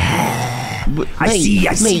 I see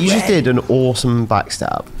Mate, you just it. did an awesome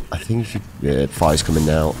backstab. I think if you, yeah, fire's coming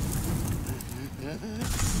out.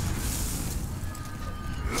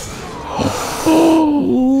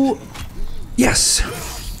 Ooh. Yes.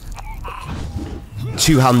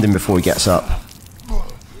 Two-handing before he gets up.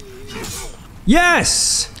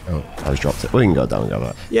 Yes. Oh, I was dropped it. We can go down and go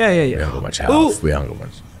back. Yeah. We haven't got much health. Ooh. We haven't got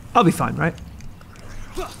much. I'll be fine, right?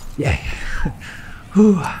 Yeah.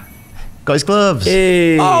 Go Got his gloves.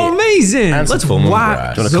 Hey. Oh, amazing! And some Let's full moon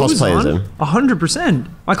whack grass. Do you wanna those cosplay as on. him? 100%.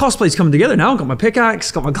 My cosplay's coming together now. Got my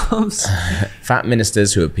pickaxe, got my gloves. Fat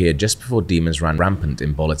ministers who appeared just before demons ran rampant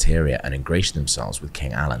in Boletaria and ingratiated themselves with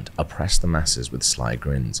King Aland oppressed the masses with sly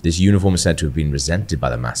grins. This uniform is said to have been resented by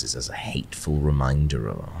the masses as a hateful reminder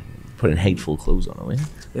of putting hateful clothes on, are we?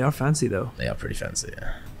 They are fancy though. They are pretty fancy,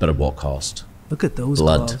 yeah. But at what cost? Look at those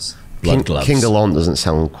Blood. gloves. Blood gloves. King Gallant doesn't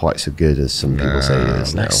sound quite so good as some people say it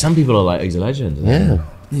is now. Like, some people are like, he's a legend. Yeah.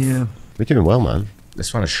 Yeah. We're doing well, man. Let's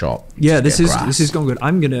find a shop. Yeah, Just this get is grass. this is going good.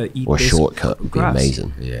 I'm gonna eat Or a this shortcut would be grass.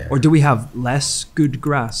 amazing. Yeah. Or do we have less good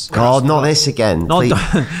grass? God, not this again. Not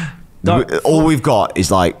please. dark- All we've got is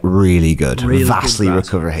like really good. really good vastly grass.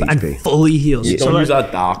 recover HP. and fully heals. Don't So use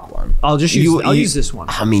that dark one. I'll just use. I'll use this one.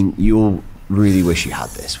 I mean, you'll really wish you had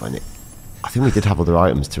this when it. I think we did have other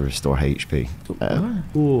items to restore HP.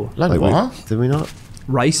 Ooh, Like Like what? did we not?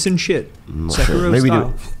 rice and shit. not Sekiro sure. Maybe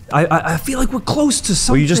style. I feel like we're close to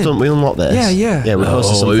something. Well, you just we unlocked this. Yeah, yeah. Yeah, we're close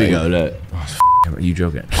to Oh, something. here we go, look. Are you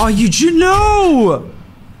joking? Oh, you know.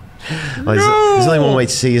 Oh, there's only one way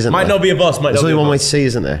to see, isn't Might there? not be a boss, might There's not be only a one way boss. to see,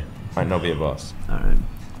 isn't there? Might not be a boss. All right.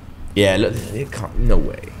 Yeah, look, it can't, no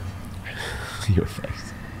way. Your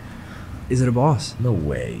face. Is it a boss? No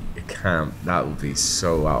way. It can't. That would be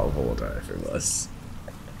so out of order if it was.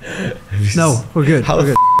 No, we're good. How we're the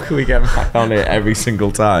good. f can we get back on it every single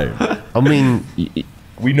time? I mean,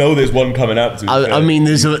 We know there's one coming up to I mean,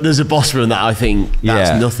 there's a boss run that I think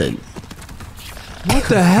that's Yeah. nothing. What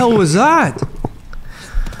the hell was that?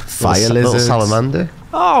 Fire Little lizards. salamander.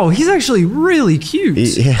 Oh, he's actually really cute.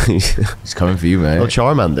 Yeah, He's coming for you, mate. little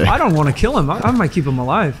Charmander. I don't want to kill him. I might keep him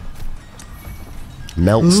alive.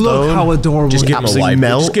 Meltstone. Look how adorable. Just give him a Absolute wide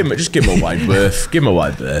melt. just give him a wide berth. Give him a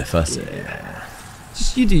wide berth. That's it.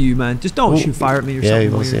 Just you do you, man. Just don't shoot fire at me or Yeah, he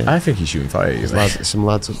something was, weird. yeah. I think he's shooting fire at you, mate. Some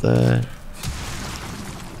lads up there.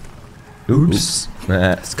 Oops.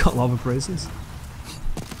 Nah, It's got lava braces.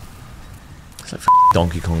 it's like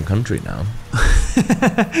Donkey Kong Country now.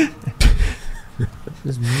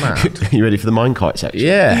 It's mad. You ready for the minecart section?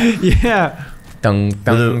 Yeah. Yeah. Dung,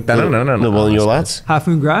 dung, dung, dung, dung, The one of your lads. Half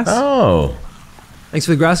moon grass. Oh. Thanks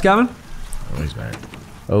for the grass, Gavin. Always bad.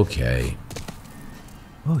 Okay.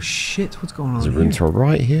 Oh shit! What's going on There's a here? room to our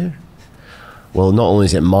right here. Well, not only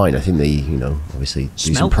is it mine, I think they, obviously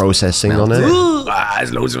do some Smelt. processing on it. Ugh. Ah,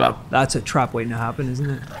 there's loads of them. That's a trap waiting to happen, isn't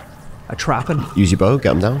it? A trapping. Use your bow,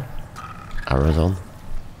 get them down. Arrows on.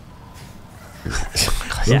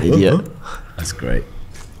 Yeah. Idiot. That's great.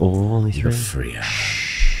 Oh, only You're three. free.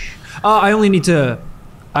 I only need to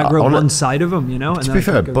aggro on one it- side of him, you know. And To then be I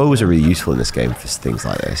can fair, go- bows are really useful in this game for things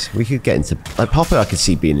like this. We could get into like Papa. I could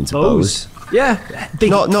see being into bows. Yeah.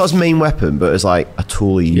 Big. Not as main weapon, but as like a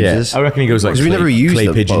tool he Yeah, uses. I reckon he goes like 'Cause we clay, never used clay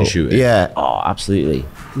them, pigeon bow. shooting. Yeah. Oh, absolutely.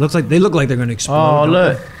 Looks like they look like they're going to explode. Oh, don't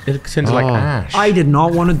look. they? It turns like ash. I did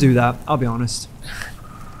not want to do that. I'll be honest.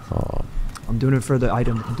 I'm doing it for the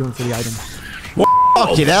item. I'm doing it for the item.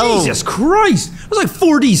 Fucking hell. Jesus Christ! That was like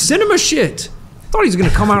 4D cinema shit. Thought he was going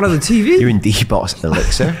to come out of the TV. You're in D-Boss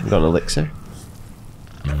elixir. You got an elixir?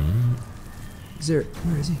 Is there?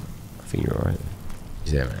 Where is he? I think you're alright.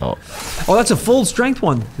 Yeah, man. Oh, Oh, that's a full strength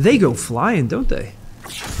one. They go flying, don't they?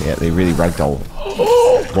 yeah, they really ragdoll.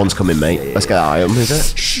 One's coming, mate. Let's get that item, is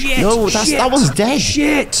it? Shit! No, shit, that one's dead.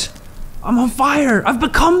 Shit! I'm on fire. I've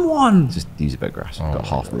become one. Just use a bit of grass. Got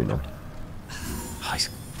half moon on. Oh, he's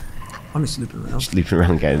I'm just looping around. just leaping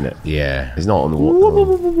around getting it. Yeah. He's not on the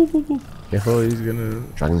water. Careful, he's gonna.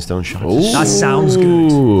 Dragonstone shot. That sounds good.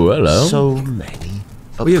 Ooh, hello. So many.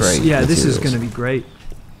 We have, upgrade yeah, this is materials. going to be great.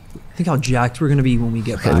 Think how jacked we're going to be when we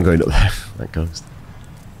get Okay, I'm back. going up there. That goes.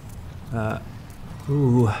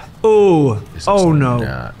 Ooh. Oh. This looks Oh like no.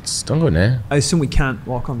 nuts. Don't go in there. I assume we can't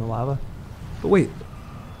walk on the lava. But wait,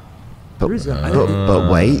 But, there is an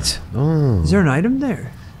but wait. Oh. is there an item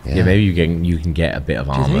there? Yeah, maybe you can get a bit of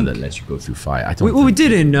armor think? that lets you go through fire. I don't. Well, we think-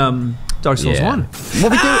 did in Dark Souls Yeah. 1.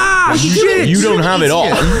 What we do? Ah, shit! You don't have it on.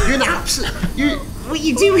 You're an absolute. What are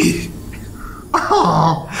you doing?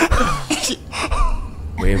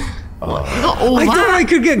 We're, Not all I thought I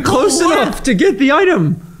could get close enough to get the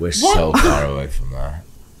item. we're so far away from that.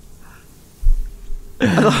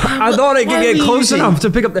 I thought I could Why are get we close using- enough to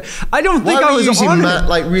pick up the. I don't think Why I are we was using on it.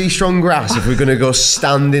 like really strong grass if we're gonna go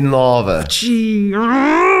stand in lava? Gee.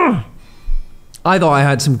 I thought I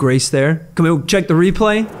had some grace there. Can we check the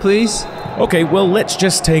replay, please? Okay, well, let's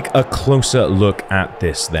just take a closer look at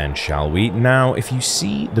this then, shall we? Now, if you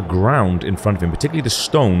see the ground in front of him, particularly the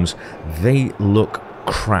stones, they look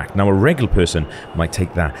cracked. Now, a regular person might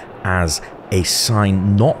take that as a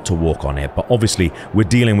sign not to walk on it, but obviously we're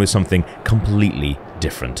dealing with something completely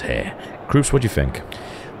different here. Kroops, what do you think?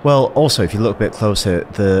 Well, also, if you look a bit closer,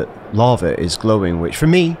 the lava is glowing, which for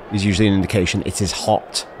me is usually an indication it is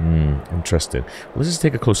hot. Interesting. Let's just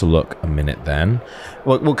take a closer look a minute then.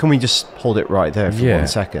 Well, can we just hold it right there for 1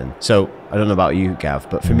 second? So, I don't know about you, Gav,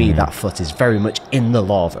 but for me, that foot is very much in the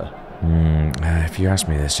lava. If you ask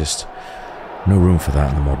me, there's just no room for that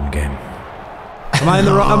in the modern game. Am I in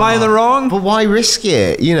the wrong? Am I in the wrong? But why risk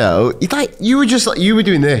it? You know, you were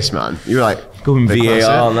doing this, man. You were like Going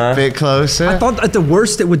VAR now. bit closer. I thought at the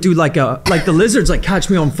worst it would do like the lizards, like catch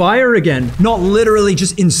me on fire again, not literally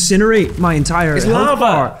just incinerate my entire. It's health lava.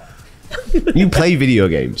 bar. You play video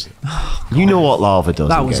games. You know what lava does.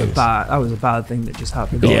 That in was games. that was a bad thing that just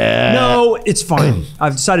happened. Yeah. No, it's fine.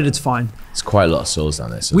 I've decided it's fine. It's quite a lot of souls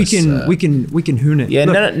down there. So We this, can hoon it. Yeah,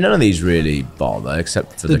 Look, none of these really bother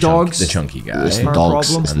except for The dogs. the chunky guy, It's the Our dogs.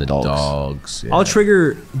 problem. It's and the the dogs. dogs. Yeah. I'll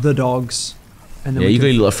trigger the dogs, and then Yeah, we you got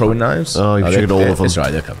can, your little throwing knives. Oh, you triggered all of them. That's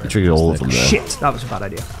right, they're coming. You triggered all of them there. Shit, that was a bad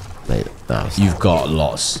idea. Mate, that was- You've got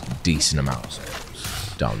lots, decent amounts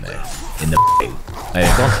down there in the. There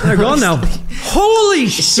you go. They're gone now. Holy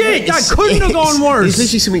shit! That couldn't have gone It's worse.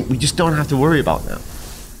 literally something we just don't have to worry about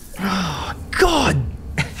now. God.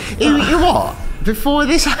 You know what? Before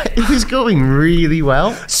this, it was going really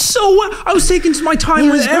well. So I was taking my time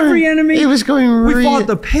It with was every going- enemy. It was going really... We fought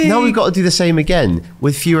the pig. Now we've got to do the same again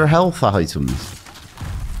with fewer health items.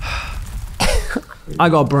 I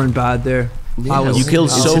got burned bad there. You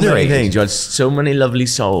killed so many Incinerated. things. You had so many lovely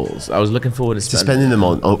souls. I was looking forward to Spending them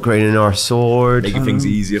on upgrading our sword. making things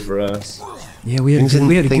easier for us. Yeah, we had Things a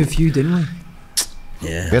didn't good few, didn't we?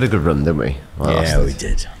 Yeah. We had a good run, didn't we? Yeah, we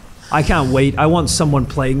did. I can't wait. I want someone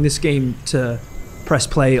playing this game to press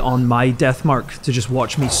play on my death mark to just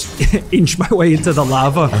watch me inch my way into the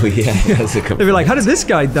lava. Oh yeah, that's a They'd be like, "How did this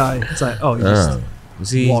guy die?" It's like, "Oh, he just Was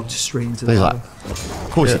he? walked straight into the He's lava." like, of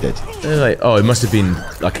course he did. They're like, oh, it must have been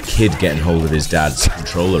like a kid getting hold of his dad's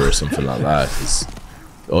controller or something like that.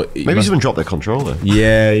 Maybe someone dropped their controller.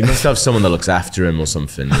 Yeah, he must have someone that looks after him or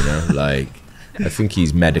something. You know, like I think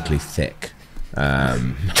he's medically thick.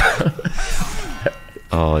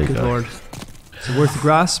 Oh, you Good go. lord. Is it worth the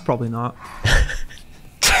grass? Probably not.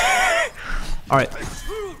 All right.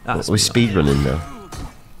 That's We're speedrunning now.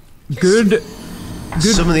 good.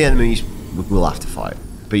 Some of the enemies we'll have to fight.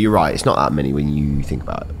 But you're right, it's not that many when you think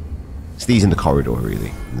about it. It's these in the corridor,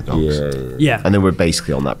 really. And the dogs. Yeah. And then we're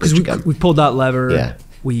basically on that bridge Because again. we pulled that lever. Yeah.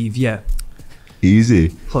 We've Easy.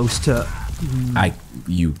 close to.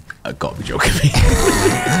 You got to be joking me.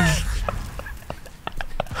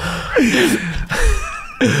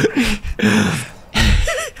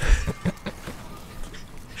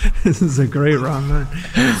 This is a great run, man.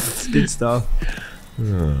 It's good stuff.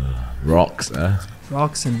 Rocks,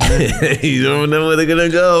 Rocks and you don't know where they're gonna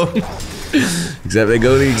go. Except they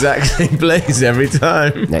go the exact same place every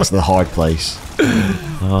time. Next to the hard place.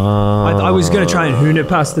 I was gonna try and hoon it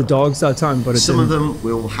past the dogs that time, but it Some of didn't. them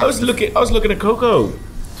will have I was looking at Coco.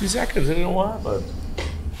 2 seconds, I didn't know what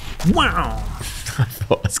happened. Wow. I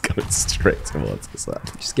thought I was going straight towards us.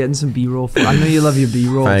 Just getting some B-roll. I know you love your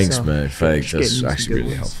B-roll. Thanks, so man. Thanks. just That's getting actually some good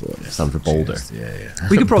really ones. helpful. Stand for Boulder. Yeah.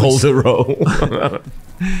 We could probably Boulder roll.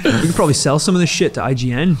 we could probably sell some of this shit to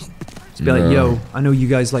IGN. Just be like, yo, I know you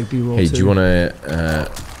guys like B-roll Hey, too. do you want a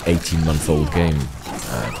 18-month-old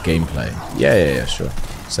gameplay? Yeah, sure.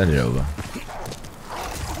 Send it over.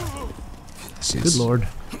 Good lord.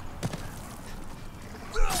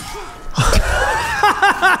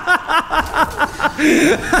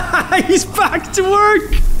 He's back to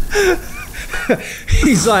work.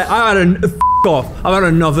 He's like, f off. I've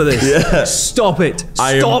had enough of this. Yeah. Stop it.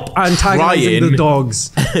 I am Stop antagonizing trying the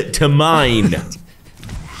dogs. to mine.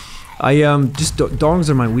 Just dogs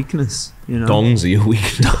are my weakness. You know. Dongs are your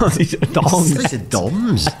weakness. Dongs. It's a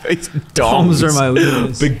DOMs. It's Dogs are my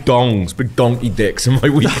weakness. Big dongs, big donkey dicks are my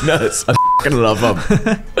weakness. I fucking love them.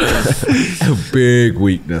 A big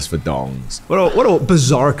weakness for dongs. What a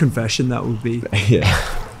bizarre confession that would be. Yeah.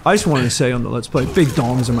 I just wanted to say on the Let's Play, big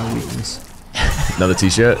dongs are my weakness. Another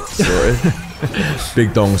t-shirt. Sorry.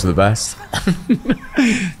 Big dongs are the best.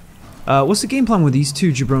 What's the game plan with these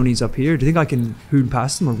two jabronis up here? Do you think I can hoon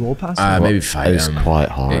past them or roll past them? Maybe fight It was them. quite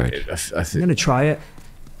hard. I I'm think. gonna try it.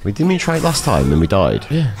 We didn't we try it last time and we died.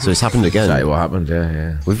 Yeah. So it's happened again. Exactly what happened.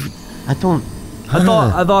 Yeah. I don't. I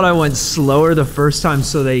thought I went slower the first time,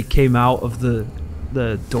 so they came out of the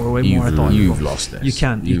doorway more. I thought You've lost this. You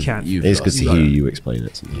can't. You've It's good lost to it. hear you explain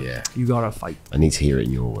it to me. Yeah. You gotta fight. I need to hear it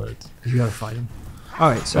in your words. You gotta fight them. All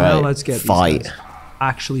right, so now Right, let's get these fight. guys.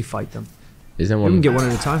 Actually fight them. Is there We one? can get one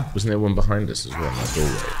at a time. Wasn't there one behind us as well in that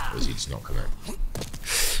doorway? Or is he just not coming?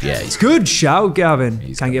 Yeah, he's Good shout, Gavin.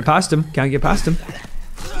 He's Can't get past him. Can't get past him.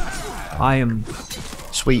 I am.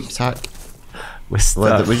 Sweep attack. We're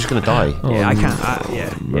stuck. We're just gonna die. Yeah, I can't.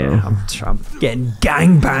 Yeah. I'm getting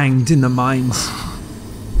gang banged in the mines.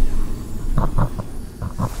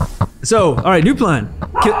 So, all right, new plan.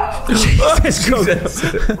 Jesus, go.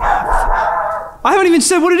 I haven't even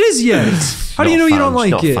said what it is yet. How do you know you don't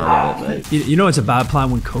like it? You know it's a bad plan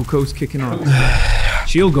when Coco's kicking on.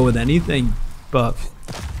 She'll go with anything, but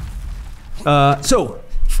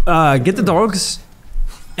get the dogs,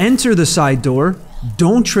 enter the side door,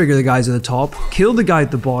 don't trigger the guys at the top, kill the guy at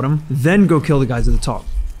the bottom, then go kill the guys at the top.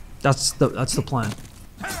 That's the plan.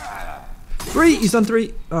 3, he's done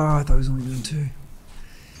 3. Oh, I thought he was only doing 2.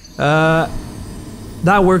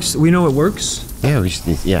 That works. We know it works. Yeah, we just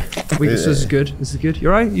need. Yeah. So this is good. This is good. You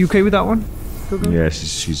alright? You okay with that one? Coco? Yeah,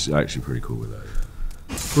 she's actually pretty cool with that.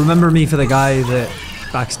 Yeah. Remember me for the guy that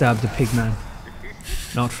backstabbed the pigman.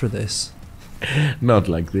 Not for this. Not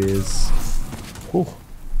like this. Oh.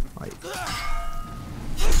 Right.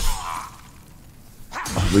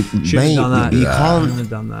 Should have done that. You Shouldn't can't. have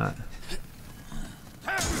done that.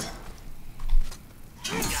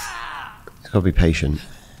 You've got to be patient.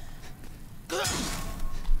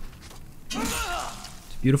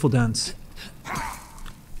 It's a beautiful dance.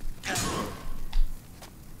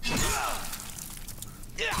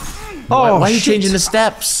 Oh, Why are you shit. changing the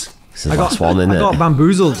steps? This is the last one, isn't I it? got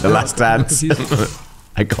bamboozled. The last dance. Confused.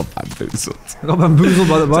 I got bamboozled. I got bamboozled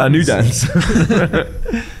by the It's our buttons. new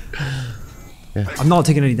dance. I'm not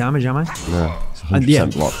taking any damage, am I? No, it's 100% And yeah,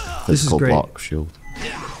 block. this is Physical great. block shield.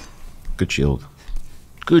 Good shield.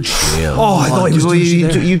 Good shield. Oh, I thought he was doing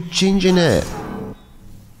shit there. You changing it.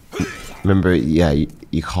 Remember, yeah,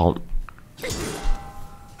 you can't.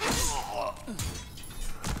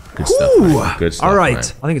 Good stuff. Ooh. Man. Good stuff. All right. Man.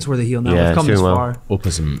 I think it's worth a heal now. Yeah, We've come it's this doing well. far. We'll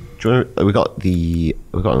put some. Do you want we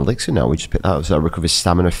got an elixir now. We just picked that up, so that recovers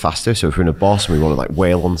stamina faster. So if we're in a boss and we want to like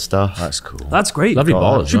wail on stuff, That's cool. That's great. Lovely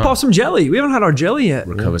balls. Should Right? pop some jelly. We haven't had our jelly yet.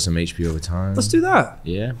 Recover some HP over time. Let's do that.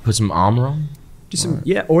 Yeah. Put some armor on. Do some,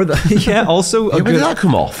 or the, also a when did good, that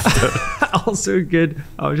come off? also a good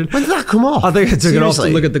option. When did that come off? I think I took it off to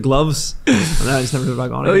Seriously? look at the gloves, and then I just never put it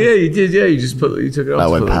back on. Oh again. yeah, you did. Yeah, you took it off. That to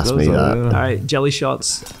went put the past gloves me, on, that. All right, jelly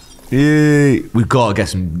shots. Yeah. We've got to get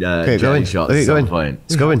some Okay, go jelly in. shots Okay, at go some in. point.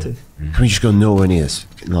 Let's go in. Can we just go nowhere near this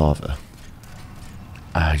lava?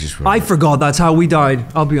 I forgot that's how we died.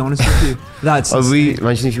 I'll be honest with you. That's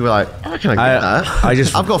Imagine if you were like, oh, can I get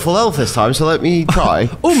that? I've got full health this time, so let me try.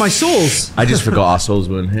 oh, my souls. I just forgot our souls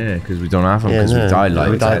weren't here because we don't have them because Yeah, we died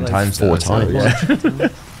like we died 10 times. 4 now, so, times. yeah.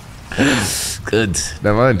 Good.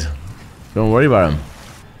 Never mind. Don't worry about them.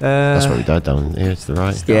 That's why we died down here to the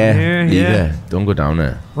right. Yeah. here, leave yeah. it. Don't go down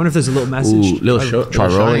there. I wonder if there's a little Ooh, message. try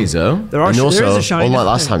rollies though. There are. And There is also, a shiny. unlike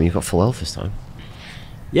last thing. time, you've got full health this time.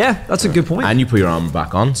 Yeah, that's a good point. And you put your armor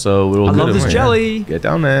back on, so we're all I good. love aren't this we? jelly. Get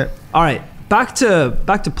down there. All right, back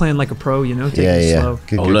to playing like a pro. You know, taking it slow.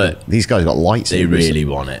 Good, Oh, good. look. These guys got lights. They in them. really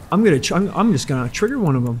want it. I'm just gonna trigger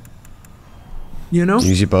one of them. You know?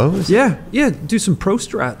 Use your bows. Yeah. Do some pro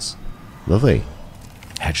strats. Lovely.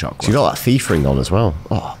 Headshot. So you got that thief ring on as well.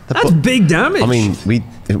 Oh, That's big damage. I mean,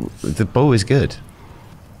 the bow is good.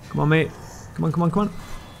 come on, mate. Come on.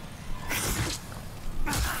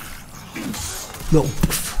 No,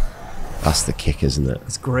 That's the kick, isn't it?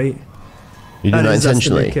 that's great. You do that That's the big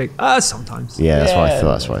intentionally. kick. Sometimes. Yeah, that's what I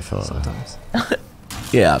thought. That's what I thought. Sometimes.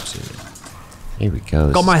 Yeah, absolutely. Here we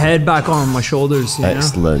go. Got my head back on my shoulders. You know?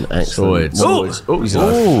 Excellent. Swords. Swords. Oh, he's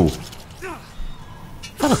alive. Oh.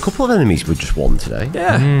 I've had a couple of enemies with just one today.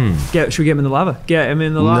 Yeah. Should we get him in the lava? Get him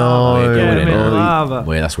in the lava. No, Get him in the no. lava.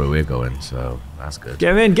 Wait, that's where we're going, so that's good.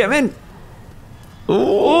 Get him in.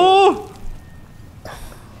 Oh.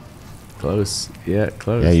 Close. Yeah,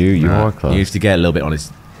 close. Yeah, you are close. You used to get a little bit on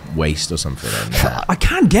his waist or something. And, I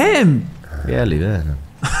can't get him. yeah, leave it there.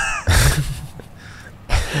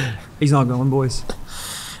 He's not going, boys.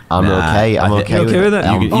 I'm okay. I'm I okay. think- You okay with it?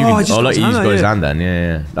 You can, Oh, I just look, got his he's hand got out, his yeah. hand then.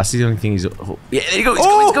 Yeah. That's the only thing he's. Oh, yeah, there you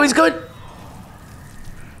go. He's going.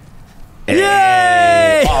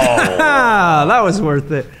 Yay! That was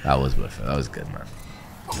worth it. That was worth it. That was good, man.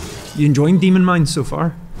 You enjoying Demon Mines so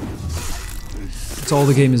far? That's all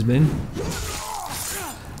the game has been.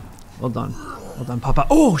 Well done, Papa.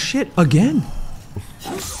 Oh shit! Again.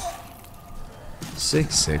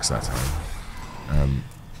 6. 6 that time.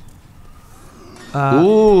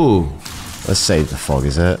 Ooh. Let's save the fog,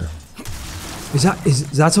 is it?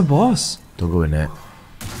 That's a boss? Don't go in there.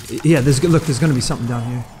 Yeah. There's gonna be something down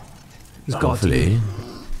here. There's got to be.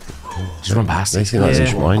 Hopefully. Just run past They it. see that as a Yeah.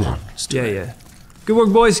 shrine. Yeah. Good work,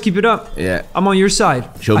 boys. Keep it up. Yeah. I'm on your side.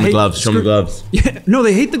 Show I me hate- gloves. Show me gloves. Yeah. No,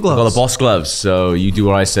 they hate the I got gloves. the boss gloves, so you do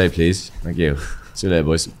what I say, please. Thank you. See you later,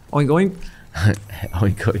 boys. Oink oink.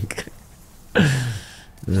 Oink, oink.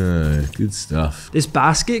 Good stuff. This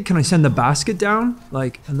basket, can I send the basket down?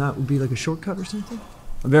 Like, and that would be like a shortcut or something?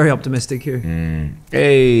 I'm very optimistic here.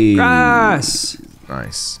 Hey. Grass!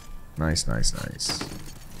 Nice. Nice.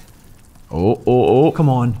 Oh. Come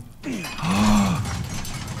on.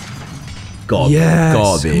 God. Yes,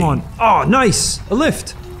 Gotta be. come on. Oh, nice! A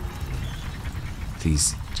lift!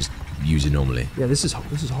 Please, just use it normally. Yeah, this is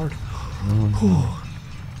hard.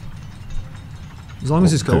 As long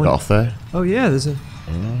as it's Could have going. got off there. Oh yeah, there's a...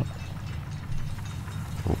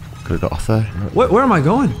 Could have got off there. Where am I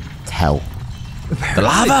going? It's hell. The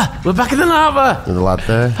lava! We're back in the lava! There's a lad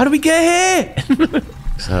there. How do we get here?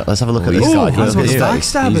 So let's have a look at he's this got- guy. he's Look at his got-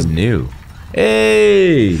 face. backstab He's him. new.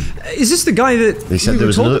 Hey! Is this the guy that They said we there were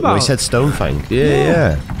was told another. about? Well, he said Stonefang.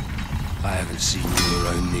 Yeah. I haven't seen you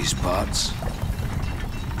around these parts.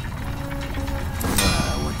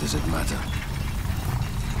 What does it matter?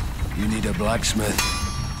 You need a blacksmith.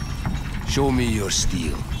 Show me your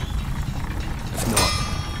steel. If not,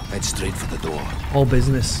 head straight for the door. All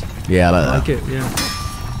business. Yeah, I I like like it,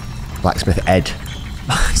 yeah. Blacksmith Ed.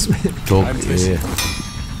 that. I'm busy.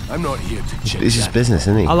 I'm not here to chit This is business,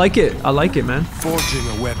 isn't he? I like it, man. Forging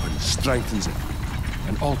a weapon strengthens it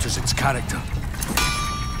and alters its character.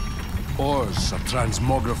 Ores are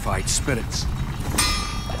transmogrified spirits.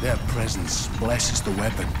 Their presence blesses the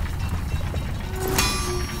weapon.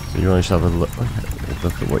 So you want to just have a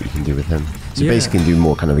look at what you can do with him. So Yeah. basically, you can do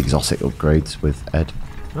more kind of exotic upgrades with Ed.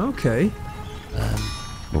 Okay.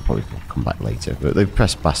 We'll probably come back later. But they've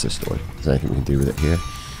pressed Bastard Story. There's anything we can do with it here.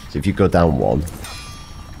 So if you go down one,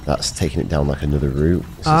 that's taking it down like another route.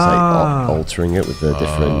 So it's like altering it with the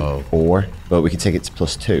different ore. But we can take it to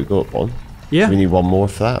 +2. Go up one. Yeah. We need one more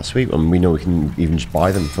for that. Sweet. And we know we can even just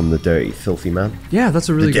buy them from the dirty, filthy man. Yeah, that's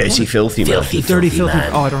a really The good dirty, one. filthy man. The dirty, filthy.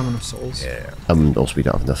 Oh, I don't have enough souls. Yeah. Also, we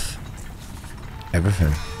don't have enough.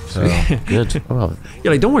 Everything. So, good. Oh, well,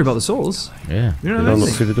 Yeah, like don't worry about the souls. Yeah. You know we what I don't look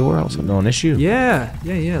mean? through the door outside. Not an issue. Yeah.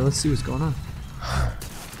 Let's see what's going on.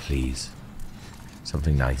 Please.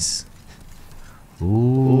 Something nice.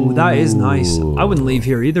 Ooh, that is nice. I wouldn't leave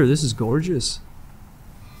here either. This is gorgeous.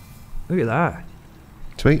 Look at that.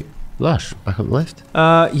 Sweet. Lush. Back on the left.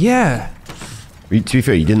 Yeah. To be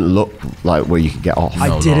fair, you didn't look like where you could get off. I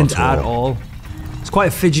not didn't at at all. It's quite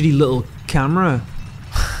a fidgety little camera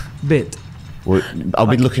bit. Well, I'll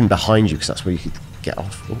be looking behind you because that's where you could get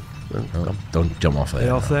off. Oh, no, come. Don't jump off there. Bit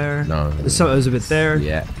off there. No. There's a bit there.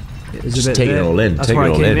 Yeah. There's Just a bit take it there. all in. That's Take where it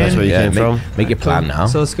I all came in. That's where you came make, from. Make your plan now.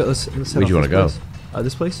 So let's go. Let's head Where do you off wanna this go? place.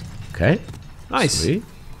 This place. Okay. Nice. Sweet.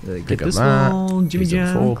 Get Pick up this that. one, Jimmy Please don't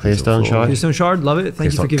Jam. fall, please Clearstone don't fall. shard. Clearstone shard, love it.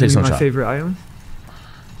 Thank you for Clearstone- giving me Clearstone my shard. favorite item.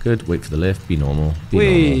 Good. Wait for the lift. Be normal. Be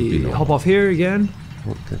Wait, normal. Be normal. hop off here again.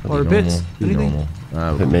 Or a Be bit. normal. Be Anything?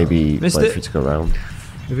 normal. But maybe Missed wait it. for it to go around.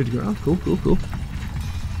 Maybe to go around. Cool.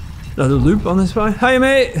 Another loop on this guy. Hey,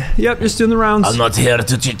 mate. Yep, just doing the rounds. I'm not here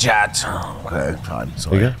to chit chat. Okay, fine. There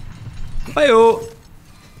Sorry. you go. Hey-oh.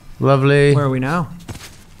 Lovely. Where are we now?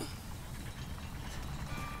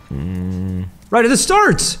 Right at the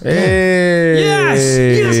start. Hey.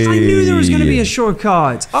 Yes. I knew there was going to be a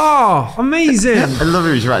shortcut. Oh, amazing. I love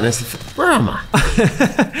it. He's right next to. Where am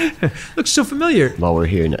I? Looks so familiar. While we're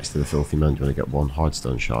here next to the filthy man, do you want to get one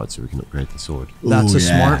hardstone shard so we can upgrade the sword? That's Ooh, a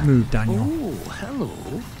yeah. smart move, Daniel. Oh, hello.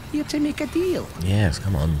 Here to make a deal. Yes,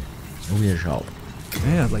 come on. Show me a shop.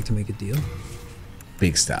 Yeah, I'd like to make a deal.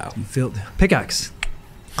 Big style. You feel pickaxe.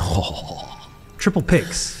 Triple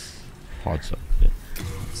picks. Hardstone. Yeah.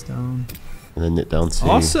 Stone. And then knit down to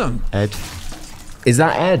Awesome. Ed. Is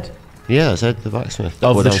that Ed? Yeah, it's Ed the blacksmith.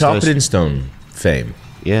 Of Or the downstairs. sharpening stone fame.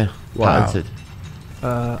 Yeah. Wow. Patented.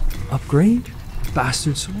 Upgrade.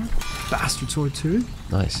 Bastard sword. Bastard sword 2.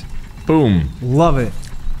 Nice. Boom. Love it.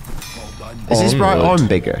 Is his right Onward. arm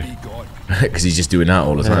bigger? Because he's just doing that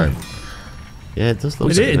all the time. Yeah, it does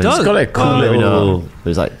look. It like does. He's got like cool Let me little. know.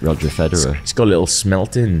 There's like Roger Federer. He's got a little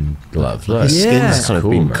smelting glove. Look. His Yeah. skin's kind of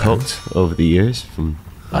Cool, been man. cooked over the years from.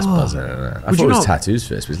 That's buzzing. Isn't it? I Would thought you it was not- tattoos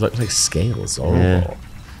first, but it looked like scales. Oh, Yeah.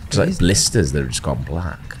 just like blisters that have just gone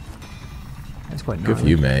black. That's quite Good for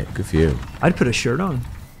gnarly. you, mate. Good for you. I'd put a shirt on.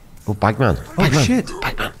 Oh, Bagman. Oh shit.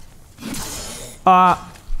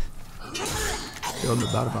 Feel a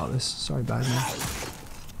bit bad about this. Sorry, bad man.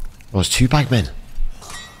 Oh, it's 2 Bagmen.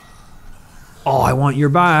 Oh, I want your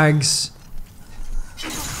bags.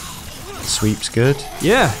 Sweep's good.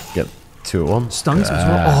 Yeah. Get 2 at once. Stunts as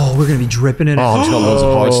well. Oh, we're gonna be dripping in it. Oh, I've just got loads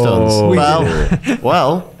of hard stones. We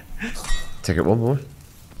Well, take it one more.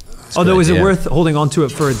 Although, is it idea. worth holding on to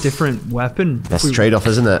it for a different weapon? That's the trade-off,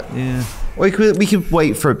 isn't it? Yeah. We could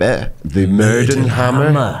wait for a bit. The Murden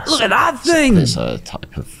Hammer. Look at that thing. It's a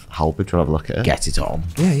type of halberd. Try to have a look at it. Get it on.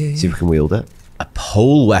 Yeah. See if we can wield it. A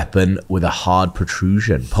pole weapon with a hard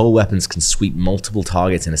protrusion. Pole weapons can sweep multiple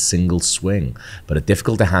targets in a single swing, but are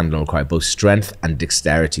difficult to handle and require both strength and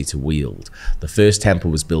dexterity to wield. The first temple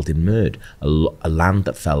was built in Murd, a land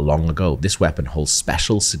that fell long ago. This weapon holds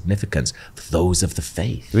special significance for those of the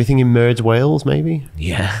faith. Do we think in Murd's Wales, maybe?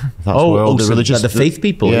 Yeah. That's where all the religious... the faith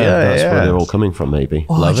people. Yeah, that's where they're all coming from, maybe.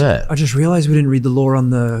 Oh, Love it. I just realized we didn't read the lore on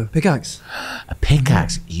the pickaxe. A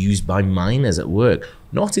pickaxe used by miners at work.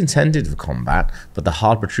 Not intended for combat, but the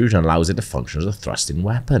hard protrusion allows it to function as a thrusting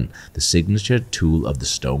weapon. The signature tool of the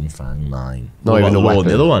Stone Fang mine. Not even a weapon.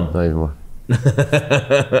 The other one. Not even one.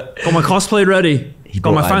 Got my cosplay ready.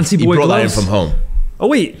 Got my fancy boy gloves. He brought that in gloves. from home. Oh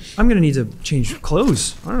wait, I'm gonna need to change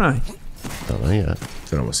clothes, aren't I? Don't know yet.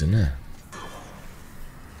 Don't know what's in there.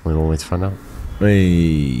 Only one way to find out.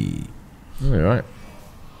 Hey. All right.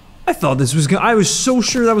 I thought this was gonna. I was so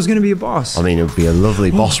sure that was gonna be a boss. I mean, it would be a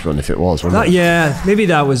lovely boss run if it was, wouldn't it? Yeah, maybe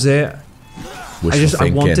that was it.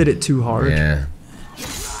 I wanted it too hard. Yeah.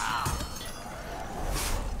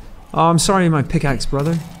 Oh, I'm sorry, my pickaxe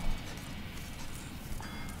brother.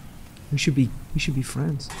 We should be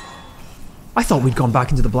friends. I thought we'd gone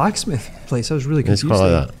back into the blacksmith place. I was really It's confused.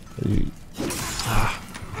 quite like that.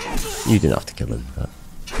 You didn't have to kill him. But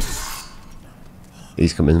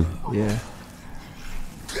he's coming. Yeah.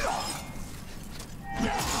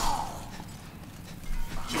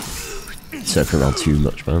 Circling around too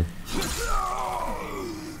much, man.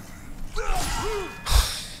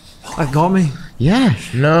 That got me. Yeah.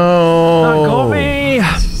 No. That got me.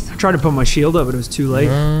 I tried to put my shield up, but it was too late.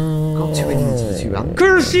 Got two into two hands.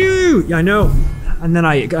 Curse you! Yeah, I know. And then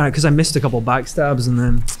because I missed a couple backstabs, and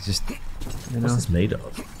then Just you know, What's this made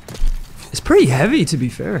of? it's pretty heavy to be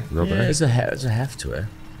fair. rubber. Yeah, there's a heft to it.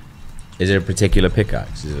 Is it a particular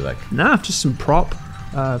pickaxe? Is it like Nah, just some prop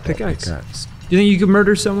pickaxe. pickaxe? Do you think you could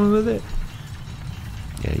murder someone with it?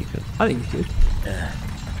 Yeah, you could. I think you could.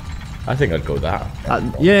 I think I'd go that.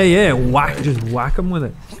 Yeah, just whack them with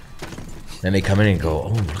it. Then they come in and go, oh,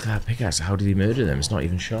 look at that pickaxe. How did he murder them? It's not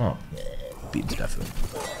even sharp. Beat him to death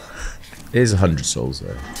with them. There's 100 souls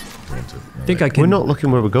there. I think I can. We're not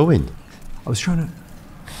looking where we're going. I was trying to.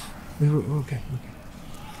 We were okay.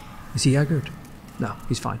 Is he aggroed? No,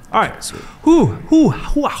 he's fine. All right. Sweet. Wow.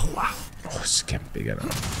 Oh, it's getting bigger now.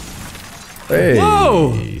 Hey,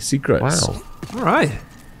 Whoa! secrets. Wow. All right.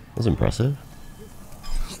 That's impressive.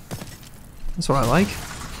 That's what I like.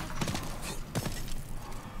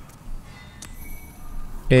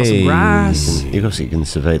 Hey. Some grass. You obviously can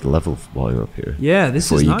survey the level while you're up here. Yeah, this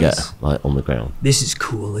Before is you nice. get like on the ground. This is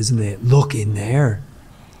cool, isn't it? Look in there.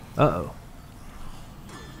 Uh-oh.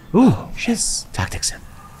 Ooh, shit. Tactics.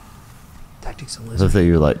 Tactics of I lizard. thought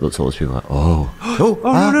you like looked at all those people like, oh. Oh,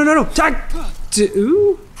 no.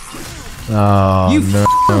 Ooh. Oh, You no.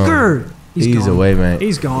 fucker. He's gone. away, mate.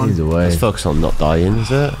 He's gone. He's away. Let's focus on not dying,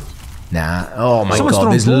 is it? Nah. Oh my Someone's god, throwing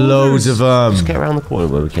there's boulders. loads of them. Just get around the corner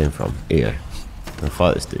where we came from. Here. And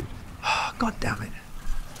fight this dude. Oh, God damn it.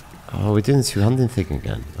 Oh, we're doing the two-handed thing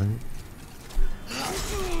again. Oh,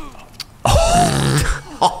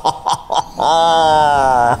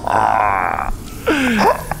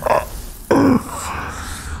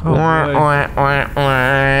 boy.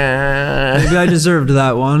 Maybe I deserved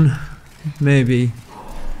that one. Maybe.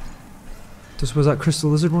 Just was that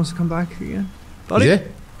crystal lizard wants to come back again? Buddy? Is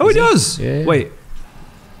it? Oh, he does. Yeah. Wait.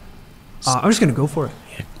 I'm just gonna go for it.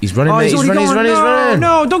 He's running, Oh, mate. He's already running, he's gone. running, he's No, running.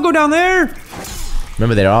 no, don't go down there.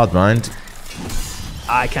 Remember, they're hard, mind.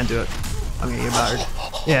 I can't do it. I'm gonna get battered.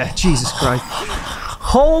 Yeah, Jesus Christ.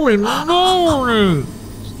 Holy moly!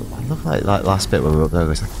 I love like last bit when we were up there. It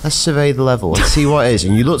was like, let's survey the level. Let's see what it is.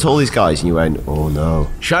 And you looked at all these guys and you went, oh no.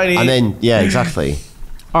 Shiny. And then, yeah, exactly.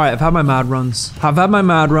 All right, I've had my mad runs. I've had my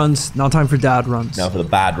mad runs. Now time for dad runs. Now for the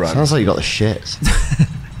bad run. Sounds like you got the shits.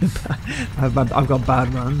 I've got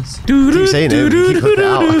bad runs. Keep saying it. You keep putting it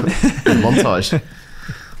out. Montage.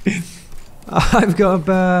 I've got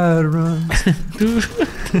bad runs.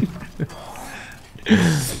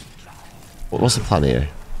 What's the plan here?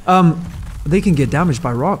 They can get damaged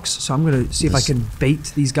by rocks, so I'm gonna see if I can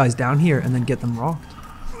bait these guys down here and then get them rocked.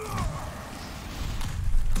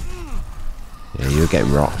 Yeah, you're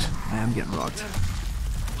getting rocked. I am getting rocked.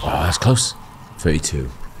 Oh, that's close. 32.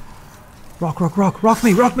 Rock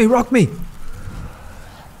me!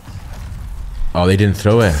 Oh, they didn't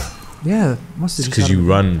throw it. Yeah, must have just Because had you a-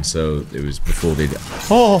 run, so it was before they did.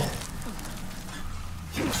 Oh!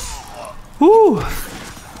 Woo!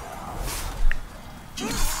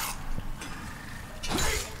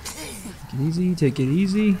 Take it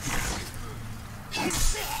easy.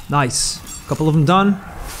 Nice. Couple of them done.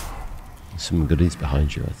 There's some goodies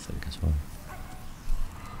behind you, I think, as well.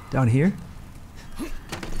 Down here.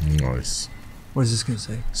 Nice. What is this gonna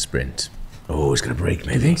say? Sprint. Oh, it's gonna break,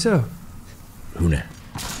 maybe. You think so? Who knows?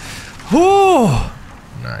 Oh!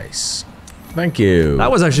 Nice. Thank you.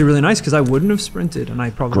 That was actually really nice because I wouldn't have sprinted and I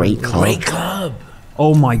probably Great club. Great club.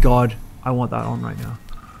 Oh my god. I want that on right now.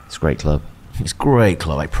 It's a great club. It's great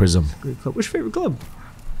club, like Prism. Great club. Which favorite club?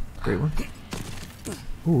 Great one.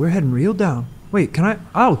 Oh, we're heading real down. Wait, can I?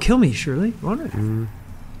 Oh, kill me, surely. Won't it?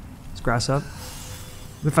 Let's grass up.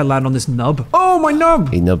 What if I land on this nub? Oh, my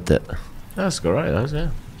nub! He nubbed it. That's alright, that's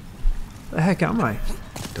yeah. The heck am I?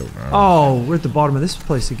 Don't know. Oh, we're at the bottom of this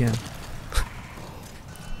place again.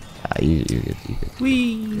 You good.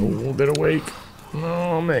 Whee! Oh, a bit awake.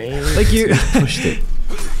 Oh, man. Thank you. Pushed it.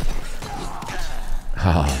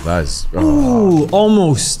 Oh, that's. Oh. Ooh,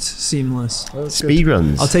 almost seamless. Speed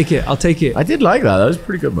runs. I'll take it. I'll take it. I did like that. That was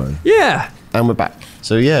pretty good, man. Yeah, And we're back.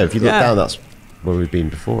 So yeah, if you look Yeah. down, that's where we've been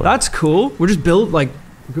before. that's cool. We're just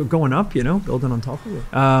going up, you know, building on top of it.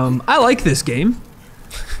 I like this game.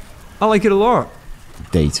 I like it a lot.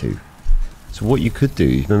 Day 2. So what you could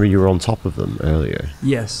do, remember you were on top of them earlier.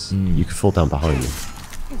 Yes, You could fall down behind them.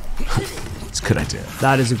 It's a good idea.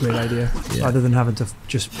 that is a great idea. Yeah. Rather than having to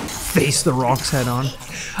just face the rocks head on.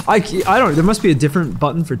 I don't. There must be a different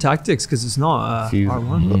button for tactics because it's not If you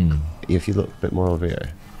R1. look, if you look a bit more over here,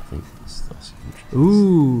 I think that's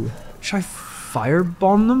Ooh, should I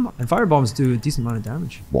firebomb them? And firebombs do a decent amount of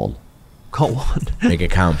damage. 1. Call one. Make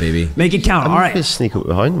it count, baby. Make it count. And all you right. could sneak up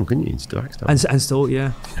behind them, couldn't you? Instead of backstab. And still,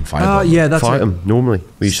 yeah. And firebomb. Yeah, that's Fight a, them normally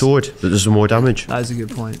with your sword. That does some more damage. that is a good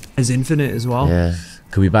point. It's infinite as well. Yeah.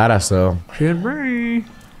 Could be badass, though. Should be.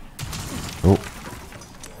 Oh.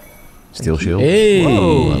 Steel shield. Hey.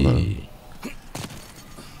 Whoa. Well done.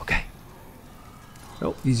 Okay.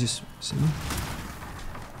 Oh, he's just sitting.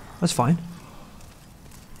 That's fine.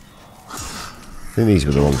 I think these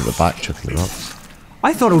were the ones at the back chucking the rocks.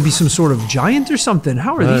 I thought it would be some sort of giant or something.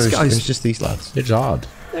 How are No, these it's guys? just these lads. It's odd.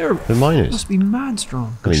 They're The miners. must be mad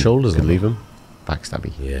strong. I mean, shoulders could on leave them.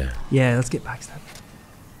 Backstabby. Yeah. Yeah, let's get backstab.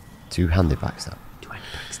 Two-handed backstab.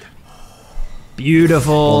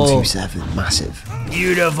 Beautiful. 127. Massive.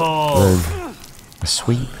 Beautiful. A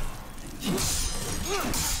sweep.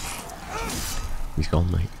 He's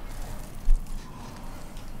gone, mate.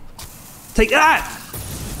 Take that.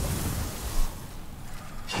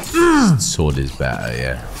 Sword is better,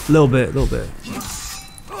 yeah. Little bit.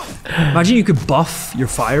 Imagine you could buff your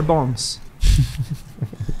fire bombs.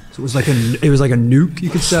 So it was like a nuke you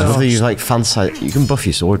could set I off. think you like fancy. You can buff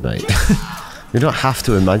your sword, mate. You don't have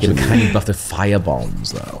to imagine. Can you buff the fire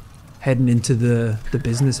bombs, though? Heading into the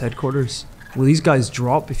business headquarters. Will these guys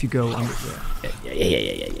drop if you go under there?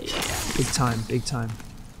 Yeah. Big time.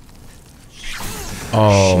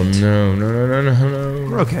 Oh, Shit. no.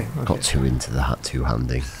 We're okay. Got two into the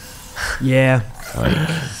two-handing. Yeah.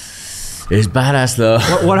 It's badass, though.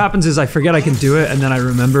 What happens is I forget I can do it, and then I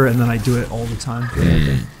remember, and then I do it all the time.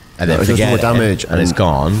 And then It does forget more it, damage and it's and-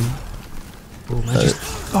 gone.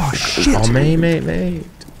 Oh shit! Oh, mate.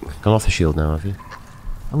 Gone off the shield now, have you?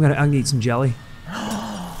 I'm gonna eat some jelly.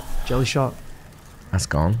 Jelly shot. That's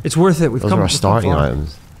gone. It's worth it. We've Those come. are our we've come starting far.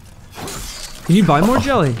 items. Can you buy more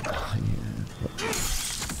jelly?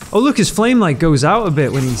 Oh look, his flame light goes out a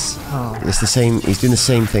bit when he's. Oh. It's the same. He's doing the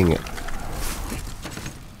same thing.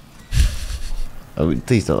 Oh,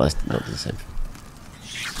 please don't. Let's not do the same thing.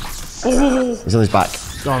 He's on his back.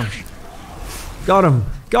 Got him.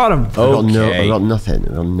 I've got nothing.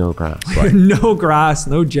 I've got no grass. No grass,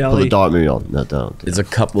 no Put the jelly. dark moon on. No, don't. There's a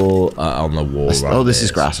couple on the wall. This- right oh, this there,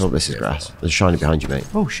 is grass. so Oh, this is yeah. grass. There's shiny behind you, mate.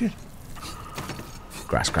 Oh shit!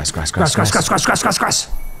 Grass. Grass. Dragons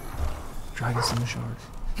in the shard.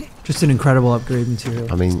 Just an incredible upgrade material.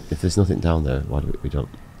 I mean, if there's nothing down there, why do we don't?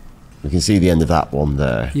 We can see the end of that one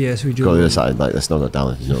there. Yes, we do. Go to the other side. Like, let's not go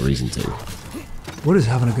down if there's no reason to. What is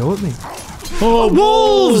having a go at me? Oh,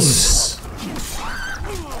 wolves!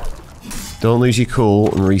 Don't lose your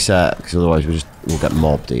cool and reset, because otherwise we'll get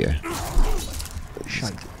mobbed here.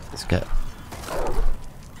 Shite. Let's get.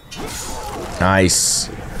 Nice.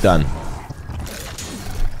 Done.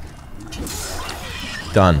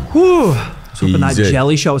 Whew. I was hoping that Easy.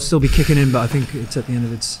 jelly shot would still be kicking in, but I think it's at the end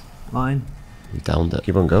of its line. We downed it.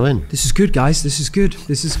 Keep on going. This is good, guys. This is good.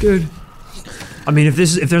 I mean, if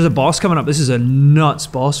there's a boss coming up, this is a nuts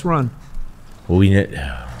boss run. Well, we need.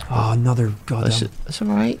 Oh, another goddamn. That's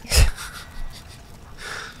alright.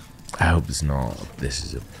 I hope it's not. This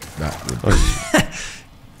is that would be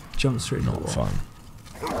Jump straight into the not wall. fun.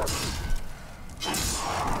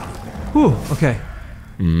 Whew, okay.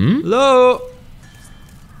 Hmm?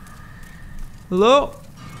 Hello?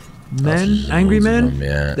 men, angry men.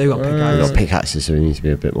 yeah. They got We've pickaxes. got pickaxes, so we need to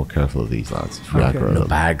be a bit more careful of these lads. If we Okay. aggro No them.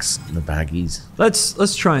 bags, no baggies.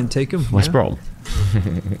 Let's try and take them. West Brom.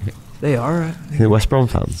 They are. The West Brom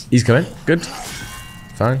fans. He's coming. Good.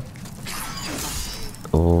 Fine.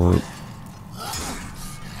 Oh,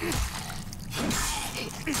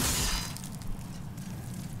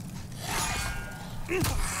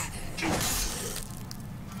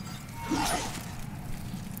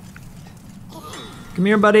 Come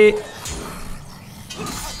here, buddy.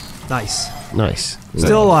 Nice. nice.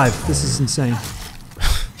 Still alive. This is insane.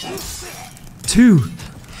 2.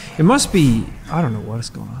 It must be. I don't know what is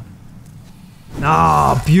going on.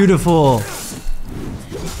 Ah, beautiful.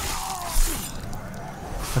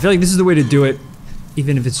 I feel like this is the way to do it,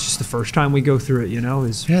 even if it's just the first time we go through it. You know,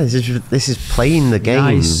 is Yeah, this is playing the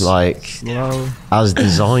game Nice. like slow. as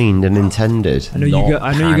designed and intended. I know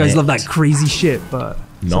I know you guys love that crazy shit, but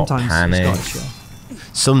Not sometimes panic. you just gotta chill.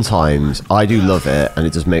 Sometimes I do love it and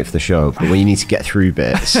it does make for the show, but when you need to get through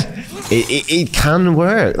bits, it can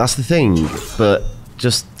work. That's the thing, but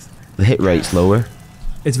just the hit rate's lower.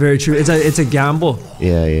 It's very true. It's a gamble.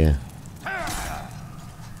 Yeah, yeah.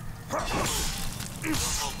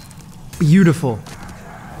 Beautiful.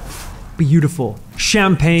 Beautiful.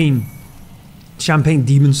 Champagne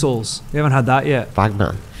demon souls. We haven't had that yet.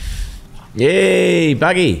 Bagman. Yay,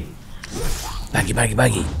 baggy. Baggy, baggy,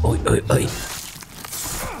 baggy. Oi, oi, oi.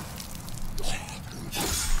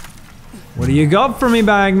 What do you got for me,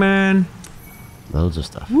 Bagman? Loads of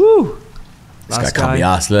stuff. Woo! This guy can't be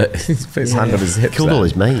arsed, look. He's put his hand on his hips. Killed all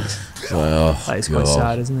his mates. Oh, That is quite God.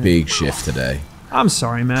 sad, isn't it? Big shift today. I'm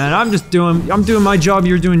sorry, man. I'm doing my job.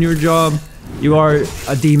 You're doing your job. You are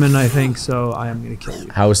a demon, I think, so I am gonna kill you.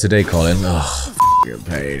 How was today, Colin? Oh, f***ing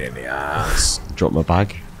pain in the ass. Drop my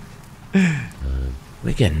bag.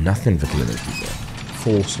 We get nothing for killing those people.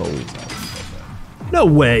 4 souls. No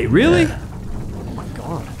way, really? Yeah.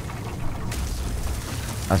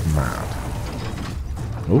 That's mad.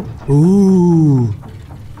 Oh, Ooh.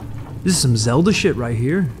 This is some Zelda shit right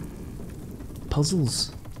here.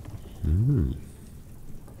 Puzzles. Now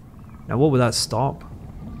what would that stop?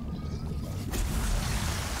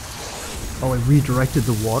 Oh, it redirected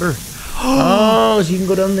the water. oh, so you can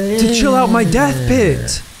go down there. To chill out my death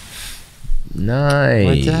pit. Nice.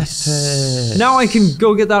 My death pit. Now I can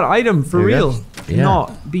go get that item for There you real. go. Yeah.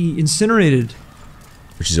 Not be incinerated.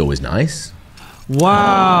 Which is always nice.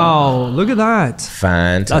 Wow, look at that.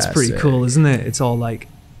 Fantastic. That's pretty cool, isn't it? It's all like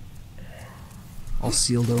all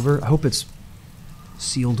sealed over. I hope it's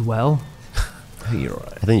sealed well. You're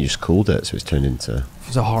right. I think you just cooled it, so it's turned into.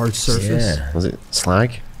 It's a hard surface. Yeah. Was it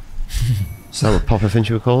slag? Is that what Papa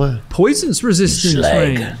Finchy would call it? Poison's resistant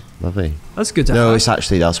Slag. rain. Lovely. That's good to No, have. it's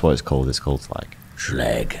actually that's what it's called. It's called slag.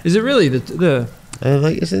 Schleg. Is it really the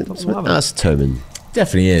Like, is it? love it. That's a term in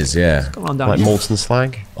Definitely is, yeah. come on down like here. molten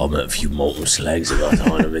slag. I met a few molten slags about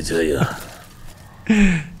time, let me tell you.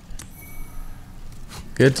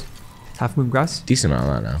 Good. Half moon grass? Decent amount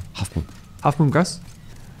of that now. Half moon grass?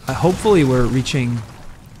 Hopefully we're reaching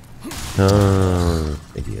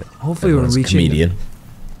Idiot. hopefully Everyone's we're a reaching comedian.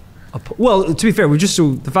 well, to be fair, we just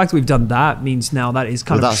so the fact that we've done that means now that is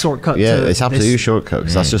kind of a That's shortcut Yeah, to it's absolutely a this. shortcut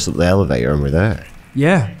because that's just up the elevator and we're there.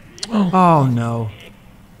 Yeah. Oh no.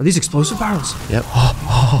 Are these explosive barrels? Yep.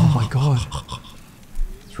 Oh my god.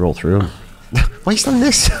 Let's roll through them. Why are you standing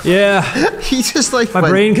this? Yeah. He just like My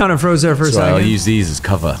went- brain kind of froze there for a So I'll second. use these as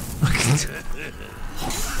cover.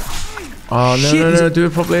 Oh, no, Shit, no, is no, it- do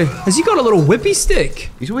it properly. Has he got a little whippy stick?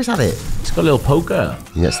 He's always had it. It's got a little poker.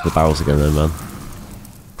 He gets to the barrels again, then, man.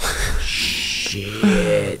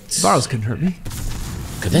 Shit. Barrels couldn't hurt me.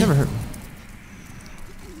 Could they? Never hurt me.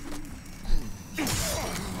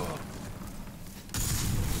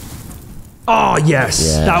 Oh yes,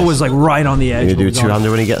 Yes. that was like right on the You edge. gonna What do a was on. two-hander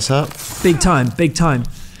when he gets up? Big time, big time.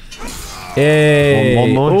 Hey.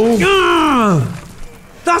 One more. Oh, Ah!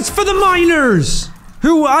 That's for the miners,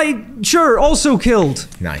 who I sure also killed.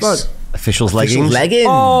 nice. But Official's leggings. Leggings.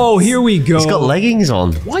 oh, here we go. He's got leggings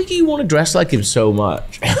on. Why do you want to dress like him so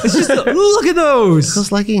much? It's just look at those.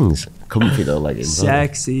 Those leggings. Comfy though leggings. aren't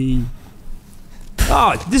Sexy.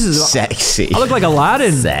 Oh, this they? is. Sexy. I look like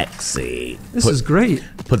Aladdin. Sexy. This is great.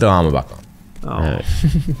 Put the armor back on. Oh,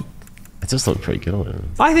 It does look pretty good. Doesn't it?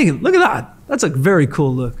 I think. Look at that. That's a very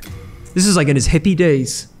cool look. This is like in his hippie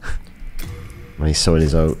days. When he's sowing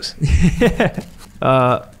his oats.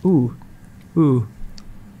 Ooh, ooh.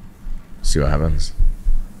 See what happens.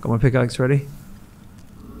 Got my pickaxe ready.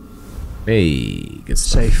 Hey, good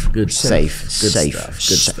stuff. Safe. Good Safe. stuff. Good Safe. stuff. Good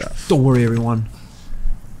Safe. stuff. Don't worry, everyone.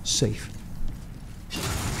 Safe.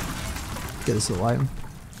 Get this little item.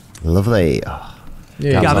 Lovely. Oh,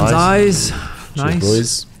 Yeah, Gavin's eyes. Cheers, Nice.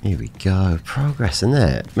 boys. Here we go. Progress, isn't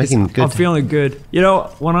it? Making good. I'm feeling good. You know,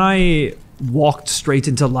 when I walked straight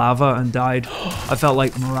into lava and died, I felt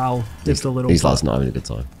like morale dipped a little. These lads not having a good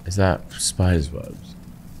time. Is that spider's webs?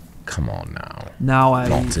 Come on now.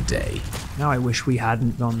 Not today. Now I wish we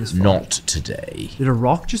hadn't gone this far. Not today. Did a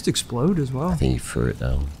rock just explode as well? I think he threw it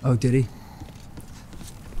down. Oh, did he?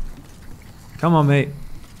 Come on, mate.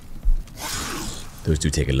 Those do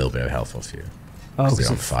take a little bit of health off you. Oh, They're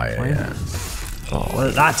on fire, yeah. Oh,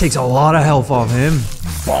 well, that takes a lot of health off him.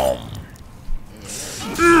 Bomb.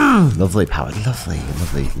 Lovely power.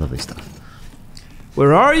 Lovely stuff.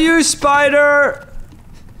 Where are you, spider?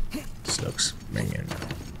 This looks minging.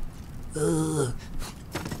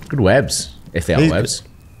 Good webs, if they are webs.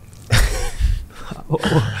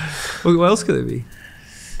 What else could it be?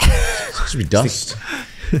 It should be dust.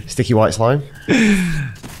 Sticky white slime.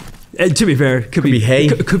 To be fair, could be hay.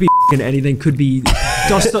 Could be anything. Could be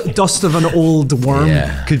dust of an old worm.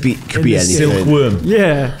 Yeah. Could be anything. Silkworm.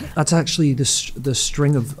 Yeah, that's actually the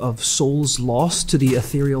string of souls lost to the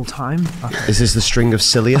ethereal time. Is this the string of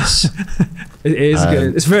Silius? It is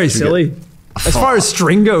good. It's very silly. As far as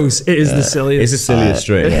string goes, it is the silliest. It's a silliest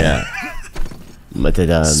string, yeah.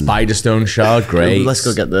 Spider stone shard, great. Let's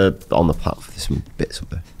go get on the platform. There's some bits up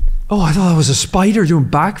there. Oh, I thought that was a spider doing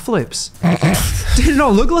backflips. Did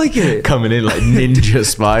not look like it. Coming in like ninja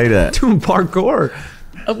spider. Doing parkour.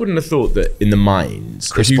 I wouldn't have thought that in the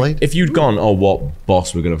mines. If you'd gone, oh, what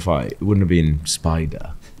boss we're gonna fight, it wouldn't have been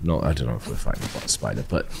spider. No, I don't know if we're fighting a spider,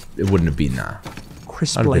 but it wouldn't have been that.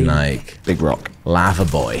 Chris I'd have been Blade. like Big rock. lava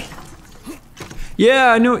boy.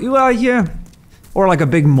 Yeah, I know. Well, yeah. Or like a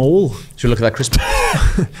big mole. Should we look at that Chris?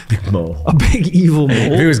 Big mole. A big evil mole.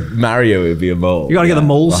 If it was Mario, it would be a mole. You gotta get the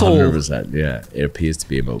mole soul. 100%. Yeah, it appears to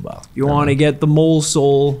be a mobile. You want to get the mole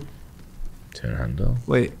soul. Turn handle.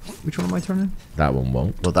 Wait, which one am I turning? That one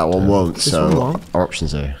won't. Well, that one won't. So one won't. our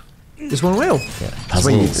options are. This one will.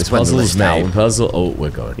 Puzzles, It's when the puzzles, list mate. down. Puzzle. Oh, we're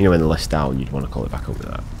going. You know, when the list down, you'd want to call it back over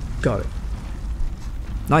that. Got it.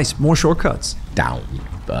 Nice, more shortcuts. Down,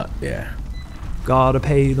 but yeah. Gotta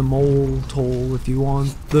pay the mole toll if you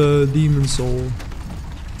want the demon soul.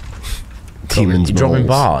 Demons. Dropping moles.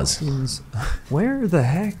 bars. Demons. Where the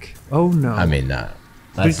heck? Oh no. I mean,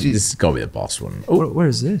 this has got to be the boss one. Oh, Where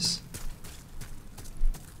is this?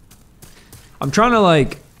 I'm trying to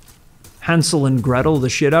like Hansel and Gretel the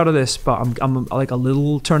shit out of this, but I'm like a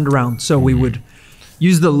little turned around. So we would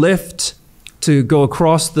use the lift to go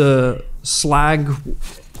across the slag.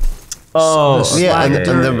 Yeah, and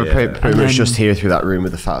then we're pretty And much then- just here through that room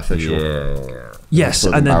with the fat official. Yes,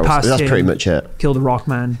 Those and then barrels. past That's him, pretty much it. kill the rock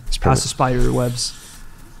man, pretty past the spider webs,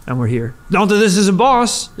 and we're here. Not that this is a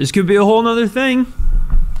boss. This could be a whole nother thing.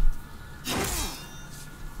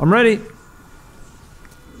 I'm ready.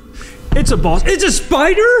 It's a boss. It's a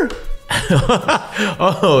spider.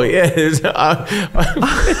 oh yeah.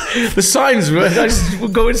 The signs were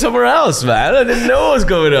just going somewhere else, man. I didn't know what was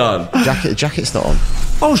going on. Jacket's not on.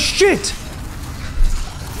 Oh shit.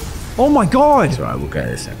 Oh my god. Alright, we'll get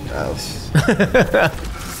this in.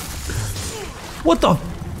 What the?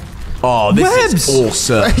 Oh, this Webs! is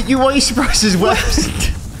awesome. Why are you surprised there's webs?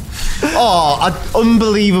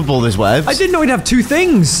 Unbelievable, there's webs. I didn't know he'd have two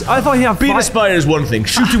things. I thought he'd have Being a five. spider is one thing.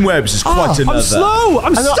 Shooting webs is quite another. I'm slow.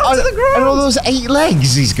 I'm stuck to the ground. And all those 8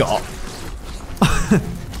 legs he's got.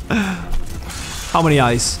 How many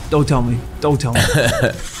eyes? Don't tell me. Don't tell me.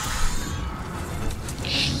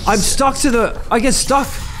 I'm stuck to the. I get stuck.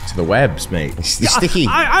 To the webs, mate. It's sticky.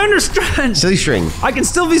 I understand. Silly string. I can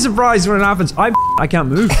still be surprised when it happens. I can't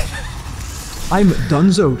move. I'm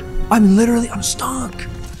donezoed. I'm stuck.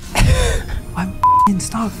 I'm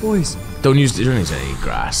stuck, boys. Don't use any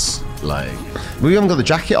grass. Like, We haven't got the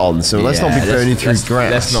jacket on, so let's not be burning through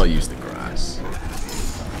grass. Let's not use the grass.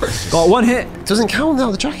 Got one hit. Doesn't count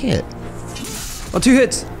without the jacket. Got 2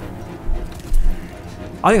 hits.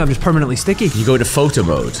 I think I'm just permanently sticky. You go to photo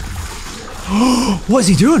mode. What is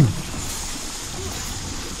he doing?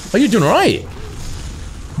 Oh, you're doing alright.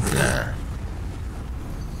 Nah.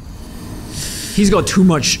 He's got too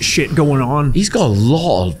much shit going on. He's got a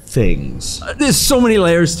lot of things. There's so many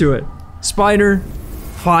layers to it. Spider,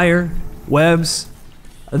 fire, webs.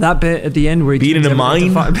 That bit at the end where he Being in a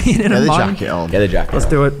mine? Being in Get a the mine. jacket on. Get the jacket. Let's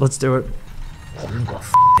do it. Let's do it.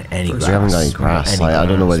 Any grass. We haven't got any grass. Like, I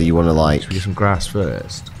don't know whether you want to like. Get some grass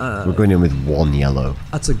first. We're going in with 1 yellow.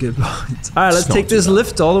 That's a good point. All right, let's not take too this bad.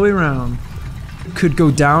 lift all the way around. Could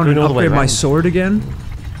go down and all the way upgrade my around. sword again.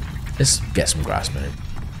 Let's get some grass, mate.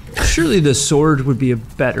 Surely the sword would be a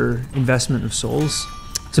better investment of souls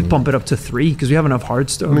to bump it up to 3 because we have enough I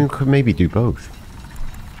hardstone. mean, we could maybe do both.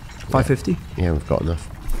 550. Yeah, we've got enough.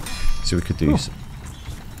 So we could do.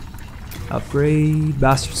 Upgrade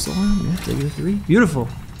Bastard Storm. Yeah, take it to 3. Beautiful.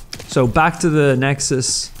 So back to the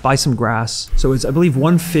Nexus. Buy some grass. So it's, I believe,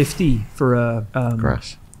 150 for a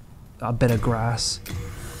Grass. a bit of grass.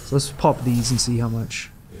 So let's pop these and see how much.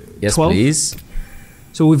 Yes, 12? please.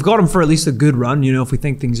 So we've got them for at least a good run, you know, if we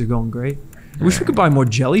think things are going great. I wish we could buy more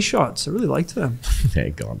jelly shots. I really liked them.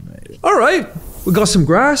 Hey, go on, mate. All right. We got some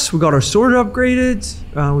grass. We got our sword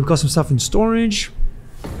upgraded. We've got some stuff in storage.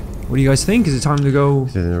 What do you guys think? Is it time to go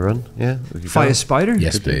Doing a run? Yeah. We could fight go. a spider?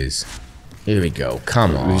 Yes, please. Here we go.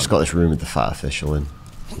 Come on. We've just got this room with the fat official in.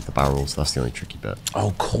 With the barrels. That's the only tricky bit. Oh,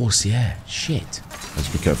 of course, yeah. Shit.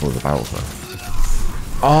 Just be careful with the barrels, man.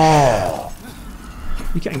 Oh.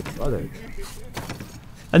 You can't get bothered.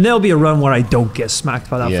 And there'll be a run where I don't get smacked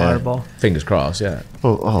by that Yeah. fireball. Fingers crossed, yeah.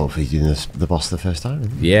 Oh, if he's doing this, the boss the first time.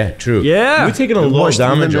 Isn't he? Yeah, true. Yeah. We're taking a lot of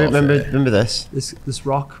damage off it. Remember this? This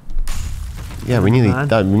rock. Yeah, we nearly Man.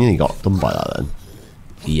 got done by that then.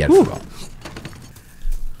 Yeah, Whew. forgot.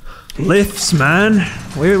 Lifts, man.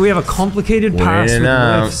 We have a complicated past in with and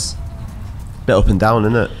out. lifts. Bit up and down,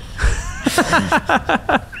 isn't it?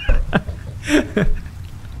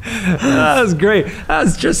 That was great.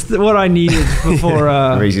 That's just what I needed before.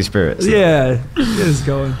 Raise your spirits. Yeah, get us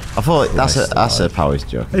going. I thought that's a powers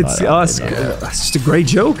joke. It's us. That's just a great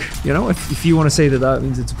joke. You know, if you want to say that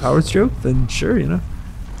means it's a powers joke, then sure. You know,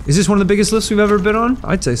 is this one of the biggest lifts we've ever been on?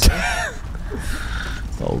 I'd say so.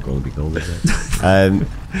 It's all going to be gold, isn't it?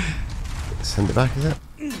 Send it back, is it?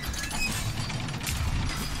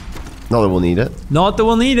 Not that we'll need it. Not that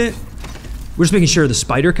we'll need it. We're just making sure the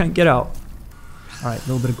spider can't get out. All right, a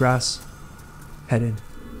little bit of grass. Head in.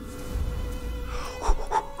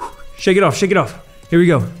 Shake it off, shake it off. Here we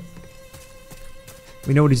go.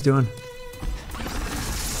 We know what he's doing.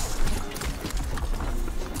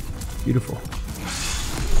 Beautiful.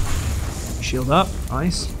 Shield up,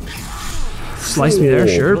 nice. Slice me there,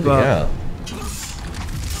 sure, but Yeah.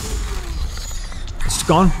 it's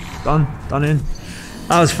gone. Done in.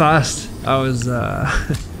 That was fast. That was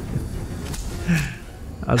that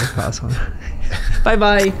was a fast one. Bye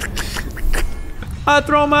bye. I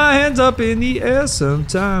throw my hands up in the air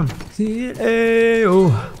sometime.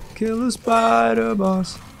 Ayo, kill a spider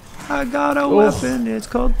boss. I got a weapon, it's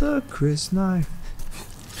called the Chris knife.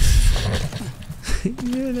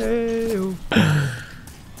 Ayo.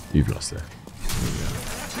 You've lost it.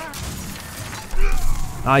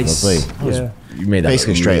 Nice. Lovely. Yeah. You made that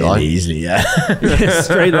Basically straight really line. easily, yeah.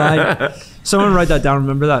 Straight line. Someone write that down.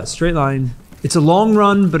 Remember that straight line. It's a long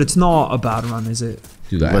run, but it's not a bad run, is it?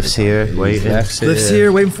 Do that. Lifts here, waiting. Lefts Lifts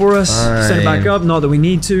here, waiting for us. Send it back Fine. up. Not that we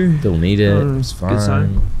need to. Don't need it. It's good fine.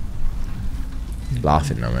 sign.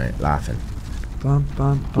 Laughing now, mate. Laughing. Bum,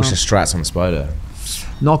 bum, bum. What's the strats on the spider?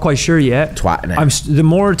 Not quite sure yet. Twatting it. The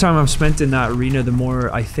more time I've spent in that arena, the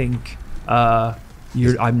more I think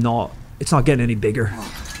it's not getting any bigger.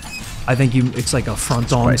 I think it's like a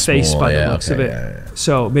front on quite face small, by yeah, the looks of okay, it. yeah, yeah.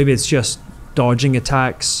 So maybe it's just dodging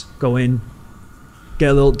attacks, go in, do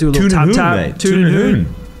a little Toon tap and tap, hoon, mate. toon and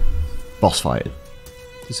hoon. Boss fighting.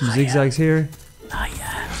 Do some zigzags here.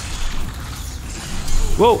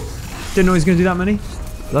 Whoa! Didn't know he was gonna do that many.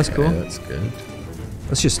 That's cool. Yeah, that's good.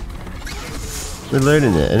 Let's just. We're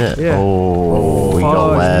learning it, innit? Yeah. Oh, we got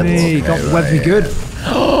Oh, webbed. me. Got webbed me good.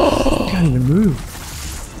 Can't even move.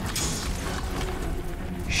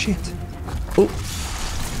 Shit.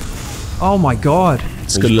 Oh my god.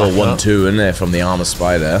 It's a good little 1-2 in there from the armor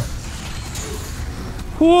spider.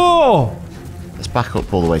 Whoa! Let's back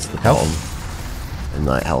up all the way to the bottom. And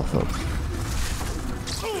like health up.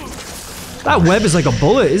 That web is like a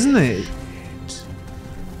bullet, isn't it?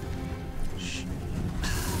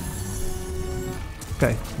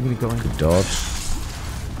 Okay, I'm gonna go in. Dodge.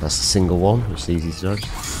 That's the single one, which is easy to dodge.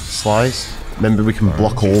 Slice. Remember, we can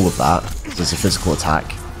block all of that. There's a physical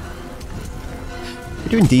attack. We're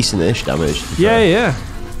doing decent-ish damage. to be Yeah, fair. yeah.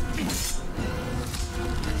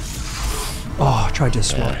 Oh, I tried to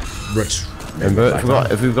swat. Remember,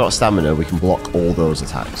 if we've got stamina, we can block all those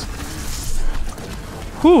attacks.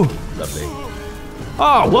 Whew. Lovely.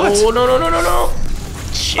 Oh, what? Oh, no.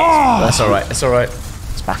 Shit. That's alright, that's alright.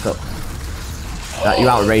 Let's back up. You're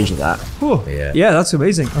out of range of that. Whew. Yeah. Yeah, that's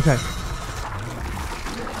amazing. Okay.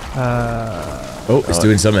 Oh, it's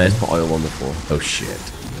doing something. Put oil on the floor. Oh, shit.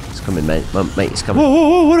 It's coming, mate. Mate, it's coming.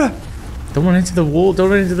 Whoa, what a... Don't run into the wall,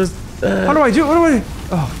 don't run into the... How do I do it? What do I do?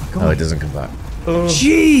 Oh, my Oh, god. it doesn't come back.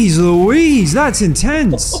 Jeez Louise, that's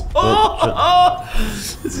intense.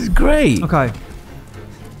 This is great. Okay.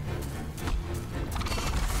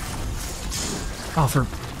 Oh, for...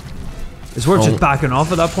 It's worth just backing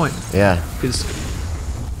off at that point. Yeah. Because...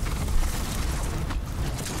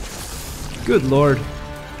 Good lord.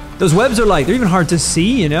 Those webs are like, they're even hard to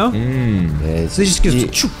see, you know? Yeah, So they just go, I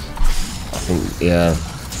think, yeah.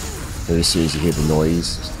 Maybe as soon as you hear the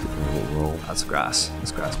noise, just give it a little roll. That's grass.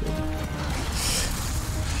 That's grass, baby.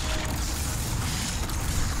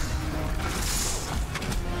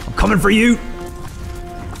 I'm coming for you!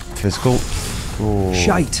 Physical. Oh.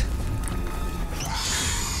 Shite.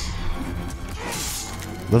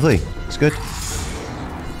 Lovely. It's good.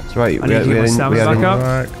 It's right. I need to get my stamina back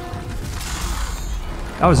up.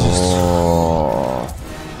 That was just... Oh.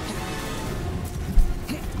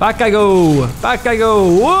 Back I go! Back I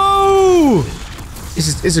go! Whoa!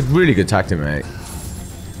 It's a really good tactic, mate.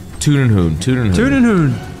 Toon and hoon. Toon and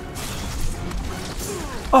hoon.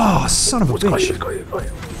 Oh, son of a bitch.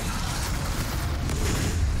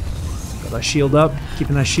 Got that shield up.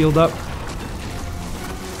 Keeping that shield up.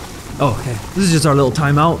 Oh, okay. This is just our little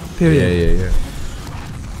timeout period. Yeah.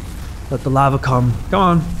 Let the lava come. Come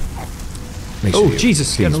on. Make Oh, sure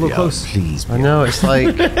Jesus. Getting a little close. Please. I know, it's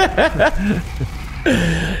like...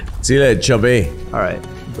 See you later, chubby. Alright.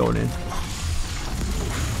 I'm going in.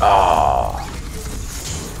 Oh.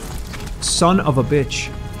 Son of a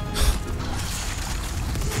bitch.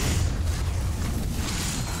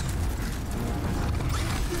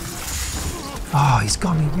 Oh, he's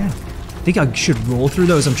got me again. I think I should roll through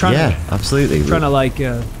those. I'm trying Yeah, to... absolutely. Trying to like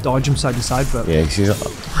dodge him side to side, but... Yeah, because he's not...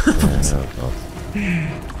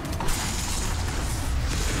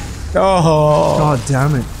 Oh. God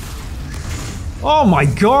damn it. Oh my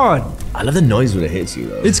god! I love the noise when it hits you,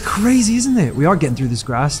 though. It's crazy, isn't it? We are getting through this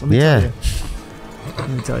grass. Let me tell Yeah. you. Let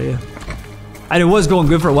me tell you. And it was going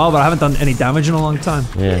good for a while, but I haven't done any damage in a long time.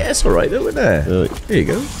 Yeah. Yeah, it's alright though, isn't it? There you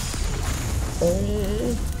go.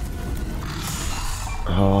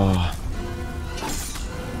 Oh.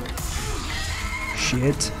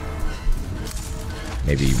 Shit.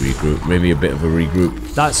 Maybe regroup. Maybe a bit of a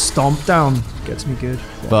regroup. That stomp down gets me good.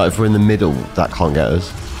 But if we're in the middle, that can't get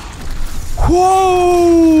us.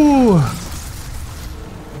 Whoa!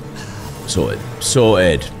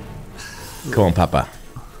 Sorted. Come on, Papa.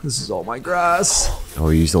 This is all my grass. Oh,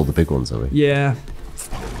 we used all the big ones, have we? Yeah.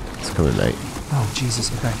 It's coming, mate. Oh,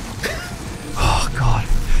 Jesus, okay. Oh, God.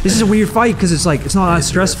 This is a weird fight because it's like, it's not that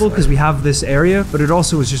stressful because we have this area, but it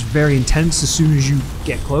also is just very intense as soon as you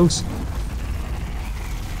get close.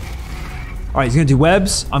 Alright, he's gonna do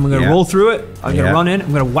webs. I'm gonna roll through it. I'm gonna run in.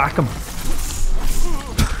 I'm gonna whack him.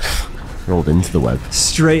 Rolled into the web.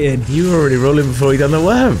 Straight in. You were already rolling before you done the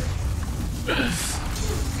web.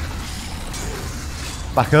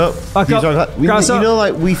 Back up. Back He's up. like, Grass you up. know,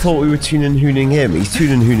 like, we thought we were tuning hooning him. He's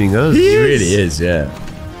tuning hooning us. He really is, yeah.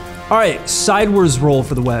 Alright, sideways roll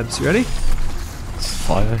for the webs. You ready?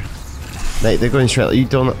 Fire. Mate, they're going straight. You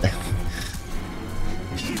don't...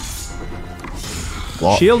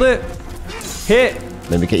 Block. Shield it. Hit.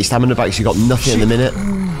 Maybe get your stamina back because you got nothing in the minute.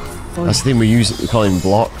 That's the thing we use. We call him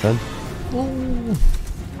block then.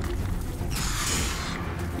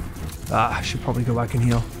 Ah, I should probably go back and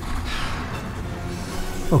heal.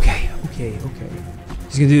 Okay.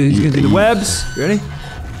 He's gonna do the webs. You ready?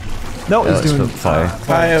 No, he's doing fire.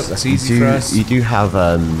 Fire. That's easy for us. You do have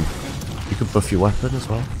you could buff your weapon as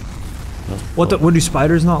well. What do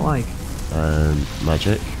spiders not like?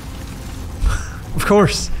 Magic. Of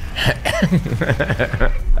course.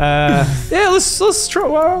 Yeah, let's try.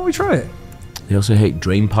 Why don't we try it? They also hate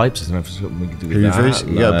drain pipes. I don't know if it's something we can do with Hoovers.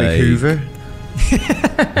 that. You got a big Hoover.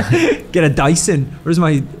 Get a Dyson. Where's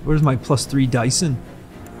my +3 Dyson?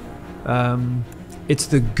 It's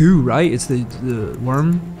the goo, right? It's the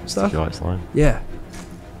worm stuff. Your slime. Yeah.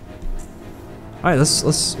 All right, let's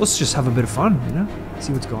just have a bit of fun, you know?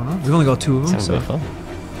 See what's going on. We've only got 2 of them, Sounds so. like fun.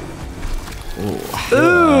 Ooh,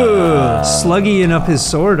 sluggying up his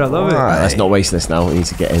sword. I love it. Let's not waste this now. We need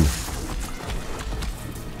to get in.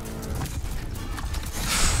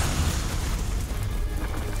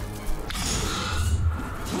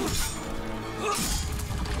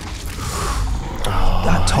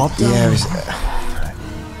 That top down. Yeah,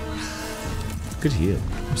 Good heal.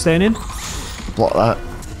 I'm staying in. block that.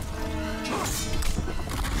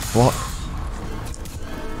 Block.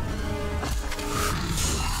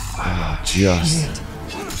 Just.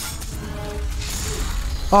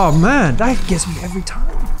 Oh man, that gets me every time.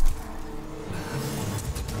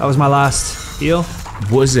 That was my last heal.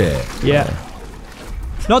 Was it? Yeah.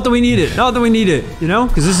 Not that we need it. Not that we need it. You know,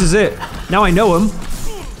 because this is it. Now I know him.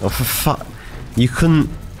 Oh, for fuck. You couldn't.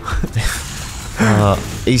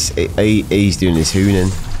 He's doing his hooning.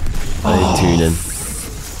 Tuning.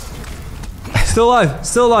 Still alive.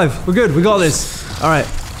 Still alive. We're good. We got this. All right.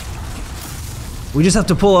 We just have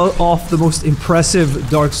to pull off the most impressive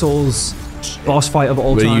Dark Souls boss fight of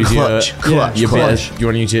all time. Use Clutch. your Clutch. bit. You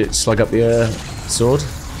want to use it? Slug up the sword.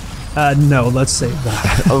 No, let's save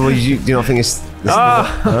that. Oh, well, do you not think it's... This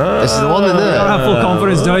is the one in You there. don't have full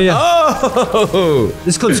confidence, do you? Oh!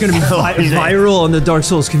 This clip's gonna be viral on the Dark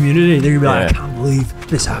Souls community. They're gonna be like, I can't believe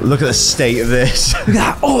this happened. Look at the state of this. Look at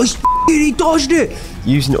that. Oh, he dodged it.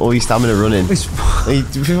 Using all your stamina running. It's,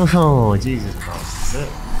 Oh, Jesus Christ.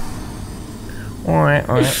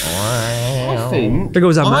 I think... there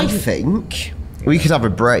goes that I man. think we could have a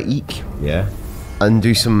break Yeah. and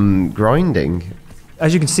do some grinding.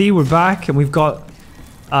 As you can see, we're back and we've got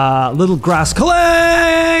a little grass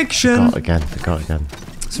collection. Forgot again.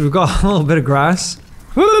 So we've got a little bit of grass.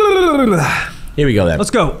 Here we go then. Let's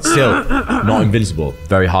go. Still, not invincible.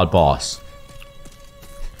 Very hard boss.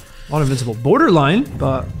 Not invincible. Borderline,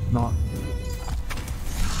 but not.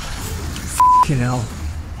 Fucking hell.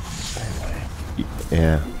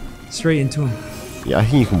 Yeah. Straight into him. Yeah, I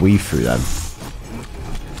think you can weave through them.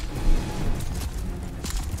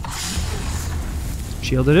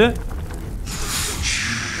 Shielded it.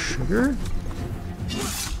 Sugar.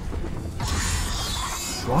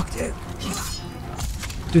 Blocked it.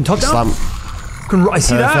 Doing top down. Slam. I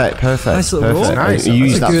see that. Perfect. Nice little roll. Nice. You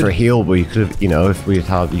use That's that good. for a heal, but you could have, you know, if we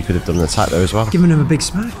had, you could have done an attack there as well. Giving him a big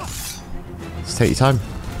smack. Just take your time.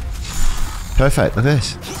 Perfect. Look at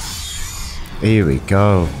this. Here we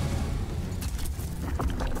go.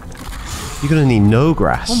 You're gonna need no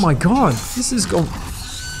grass. Oh my god. This is going.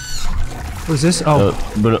 What is this? Oh,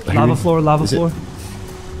 lava floor, lava is it- floor.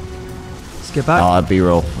 Let's get back. Ah,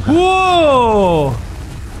 B-roll. Whoa!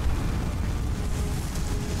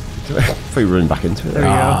 Before you run back into it. There you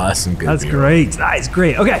go. That's some good. That's B-roll. great. That is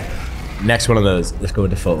great. Okay. Next one of those. Let's go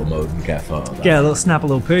into photo mode and get a photo. of that. Get a little snap, a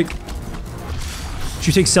little pic. Should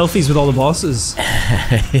you take selfies with all the bosses?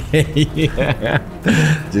 Yeah.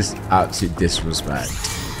 Just absolute disrespect.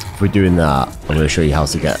 If we're doing that, I'm going to show you how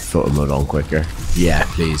to get photo mode on quicker. Yeah,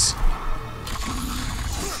 please.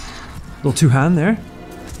 Little two hand there.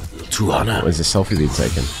 Where's the selfie being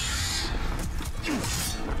taken?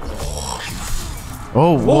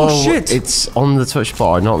 Oh, whoa. shit. It's on the touch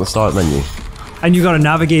bar, not on the start menu. And you gotta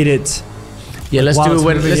navigate it. Yeah, let's While do it's it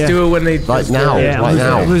when. moving, Let's yeah. do it when they. Like now. Yeah, Right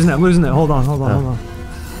now. I'm losing it. Hold on.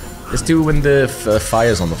 Let's do it when the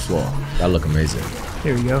fire's on the floor. That'll look amazing.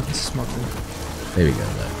 Here we go. This is smart move. There we go. Look.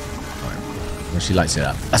 Alright. When she lights it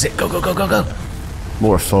up. That's it. Go.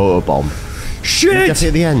 More a photo bomb. Shit! Get it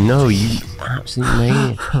at the end. No, you absolute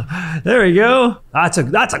maniac. There we go. That's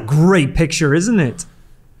a great picture, isn't it?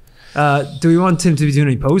 Do we want him to be doing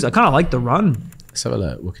any pose? I kind of like the run. Let's have a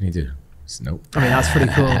look. What can you do? Nope. I mean, that's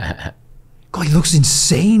pretty cool. God, he looks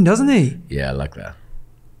insane, doesn't he? Yeah, I like that.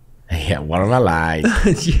 Yeah, what am I like?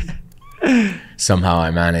 Yeah. Somehow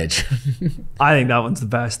I manage. I think that one's the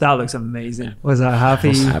best. That looks amazing. Was that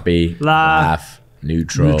happy? Happy, laugh,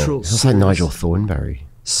 neutral. It's like Nigel Thornberry.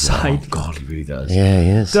 Side. Oh, God, he really does. Yeah, he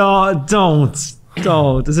is. Don't.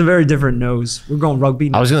 It's a very different nose. We're going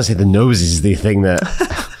rugby. I was going to say the nose is the thing that...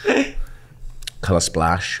 Color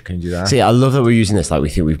splash. Can you do that? See, I love that we're using this like we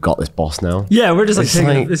think we've got this boss now. Yeah, we're just like, It's taking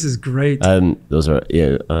like- it. This is great. Those are,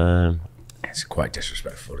 It's quite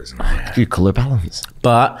disrespectful, isn't it? do colour balance.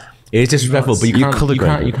 But it is disrespectful. But You colour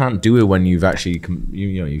grade you can't do it when you've actually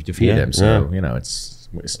you've defeated Yeah, him. So yeah. it's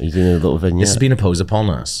Are you doing a little vignette? this has been imposed upon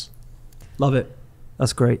us. Love it.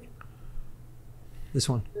 That's great. This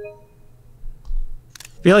one.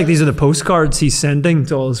 I feel like these are the postcards he's sending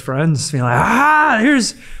to all his friends. Being like,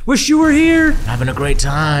 here's, wish you were here. Having a great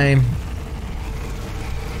time.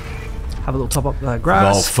 Have a little top up Oh,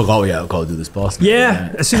 grass. forgot we have got to do this boss. now.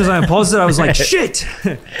 Yeah, as soon as I paused it, I was like, shit.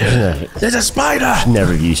 There's a spider.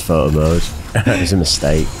 Never used photo mode. It was a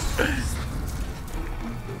mistake.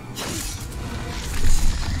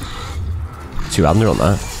 Two-hander on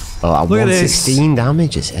that. Oh, at Look at this. 116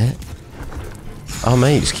 damage, is it? Oh,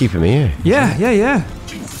 mate, just keep him here. Yeah.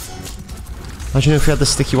 Imagine if we had the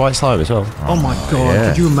sticky white slime as well. Oh my god, yeah.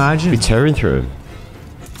 could you imagine? Be tearing through him.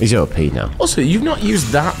 He's OP now. Also, you've not used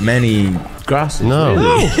that many grasses. No.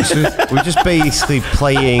 really. We're just basically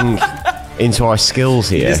playing into our skills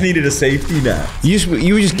here. needed a safety net.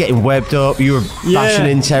 You were just getting webbed up. You were bashing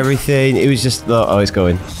into everything. It was just, oh, it's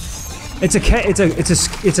going. It's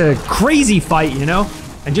a crazy fight, you know?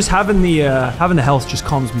 And just having the health just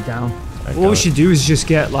calms me down. What we should do is just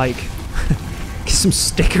get like get some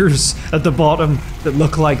stickers at the bottom that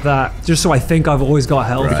look like that, just so I think I've always got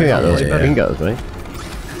health. We can get those. yeah. We can get those, mate.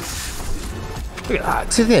 Look at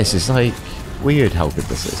that. To this, it's like weird how good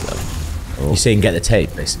this is, though. You're saying get the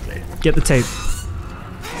tape, basically. Get the tape.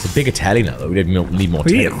 It's a bigger telly now, though. We need more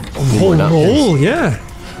Yeah, tape. a whole roll, yeah.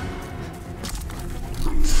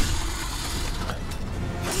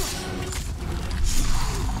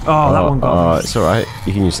 Oh, that one got me. It's alright.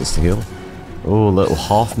 You can use this to heal. Oh, little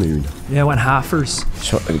half moon. Yeah, I went halfers.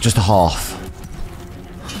 Just a half.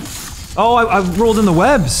 Oh, I rolled in the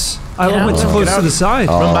webs. I went too close to the side.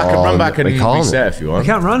 Run back and we can't. reset if you I want.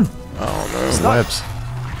 can't run. Webs.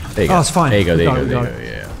 There you go. Oh, it's fine. There you go. We There got you it, go. we There got you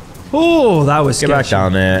go. Yeah. Oh, that was Get sketchy. back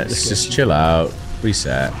down there. Just chill out.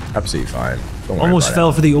 Reset. Absolutely fine. Don't worry Almost about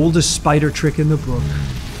fell for the oldest spider trick in the book.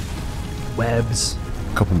 Webs.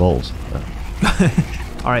 Cup and balls.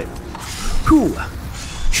 All right. Shoo.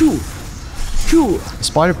 Shoo. Shoo. The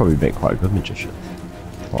spider probably make quite a good magician.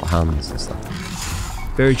 A lot of hands and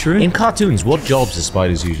stuff. Very true. it. In cartoons, what jobs do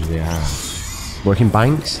spiders usually have? Working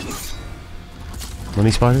banks.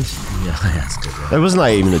 Money spiders. Yeah, that's good. It wasn't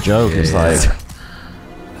like even a joke. It's Yeah. like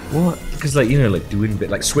What? Because like like doing a bit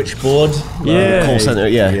like switchboard. Yeah. call center.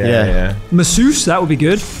 Yeah. Masseuse, that would be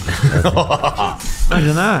good.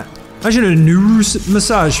 Imagine that. Imagine a news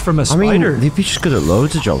massage from a I mean, spider. they'd be just good at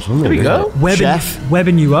loads of jobs, wouldn't they? There we go.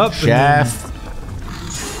 Webbing you up. Chef.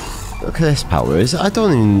 Look at this power. I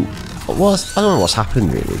don't know what's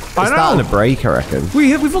happened really. It's I that know. and a break, I reckon.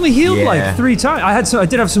 We've only healed Yeah. like 3 times. I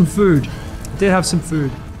did have some food.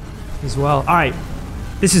 As well. All right.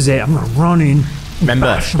 This is it. I'm gonna run in.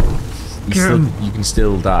 Remember, you can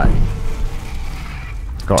still die.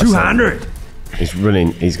 God, 200. He's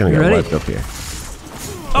running. He's gonna get ready? wiped up here.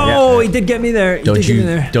 Oh, he did get me there. He did get me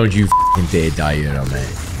there. Don't you f***ing dare die here on me.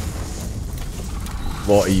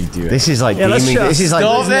 What are you doing? This is like let's demon. shut- This is like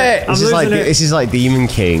Stop it! This is like losing it. this is like Demon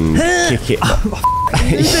King. Kick it.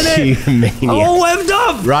 Losing it. You maniac. Oh, webbed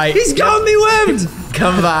up. Right. He's got me webbed.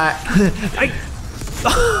 Come back.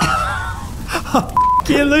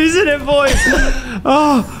 You're losing it, boys.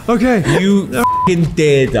 Oh, okay. You f***ing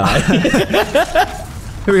dare die.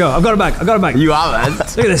 Here we go. I've got it back. You haven't.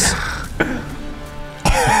 Look at this.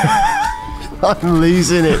 I'm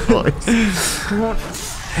losing it, boys.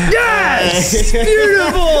 Yes!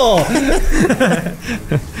 Beautiful!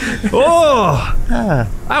 Oh!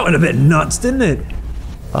 That went a bit nuts, didn't it?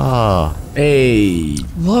 Oh, Hey.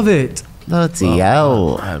 Love it. bloody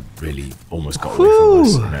hell. I really almost got away from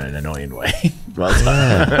us in an annoying way. Well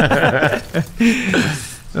done.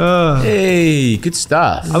 Hey, good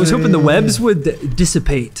stuff. I was hoping the webs would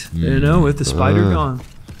dissipate, you know, with the spider gone.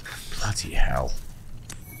 Bloody hell.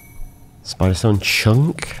 Spider Stone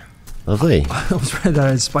chunk. Lovely. I almost read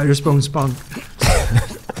that as spider spawn spunk.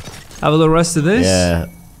 Have a little rest of this. Yeah.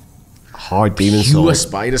 Hard demon Pure soul.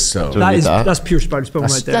 spider soul. That is- That's pure spider spawn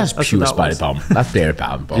That's, right there. that's pure what that spider was. bomb. That's bare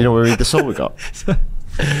bomb. Do you know where we read the soul we got?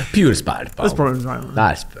 Pure spider bomb. That's probably right.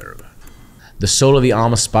 That's better. The soul of the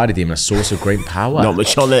armor spider demon, a source of great power. Not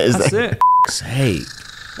much on it, is That's there? it. Hey,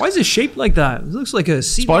 Why is it shaped like that? It looks like a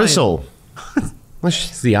sea Spider lion. soul.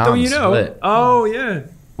 it's the arms. Don't you know? split. Oh, yeah.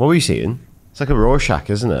 What were you seeing? It's like a Rorschach,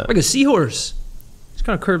 isn't it? Like a seahorse. It's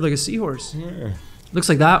kind of curved like a seahorse. Yeah. Looks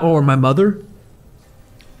like that, or my mother.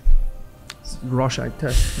 It's Rorschach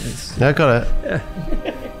test. It's- Yeah, I got it.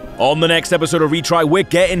 On the next episode of Retry, we're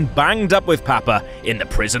getting banged up with Papa in the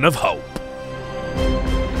Prison of Hope.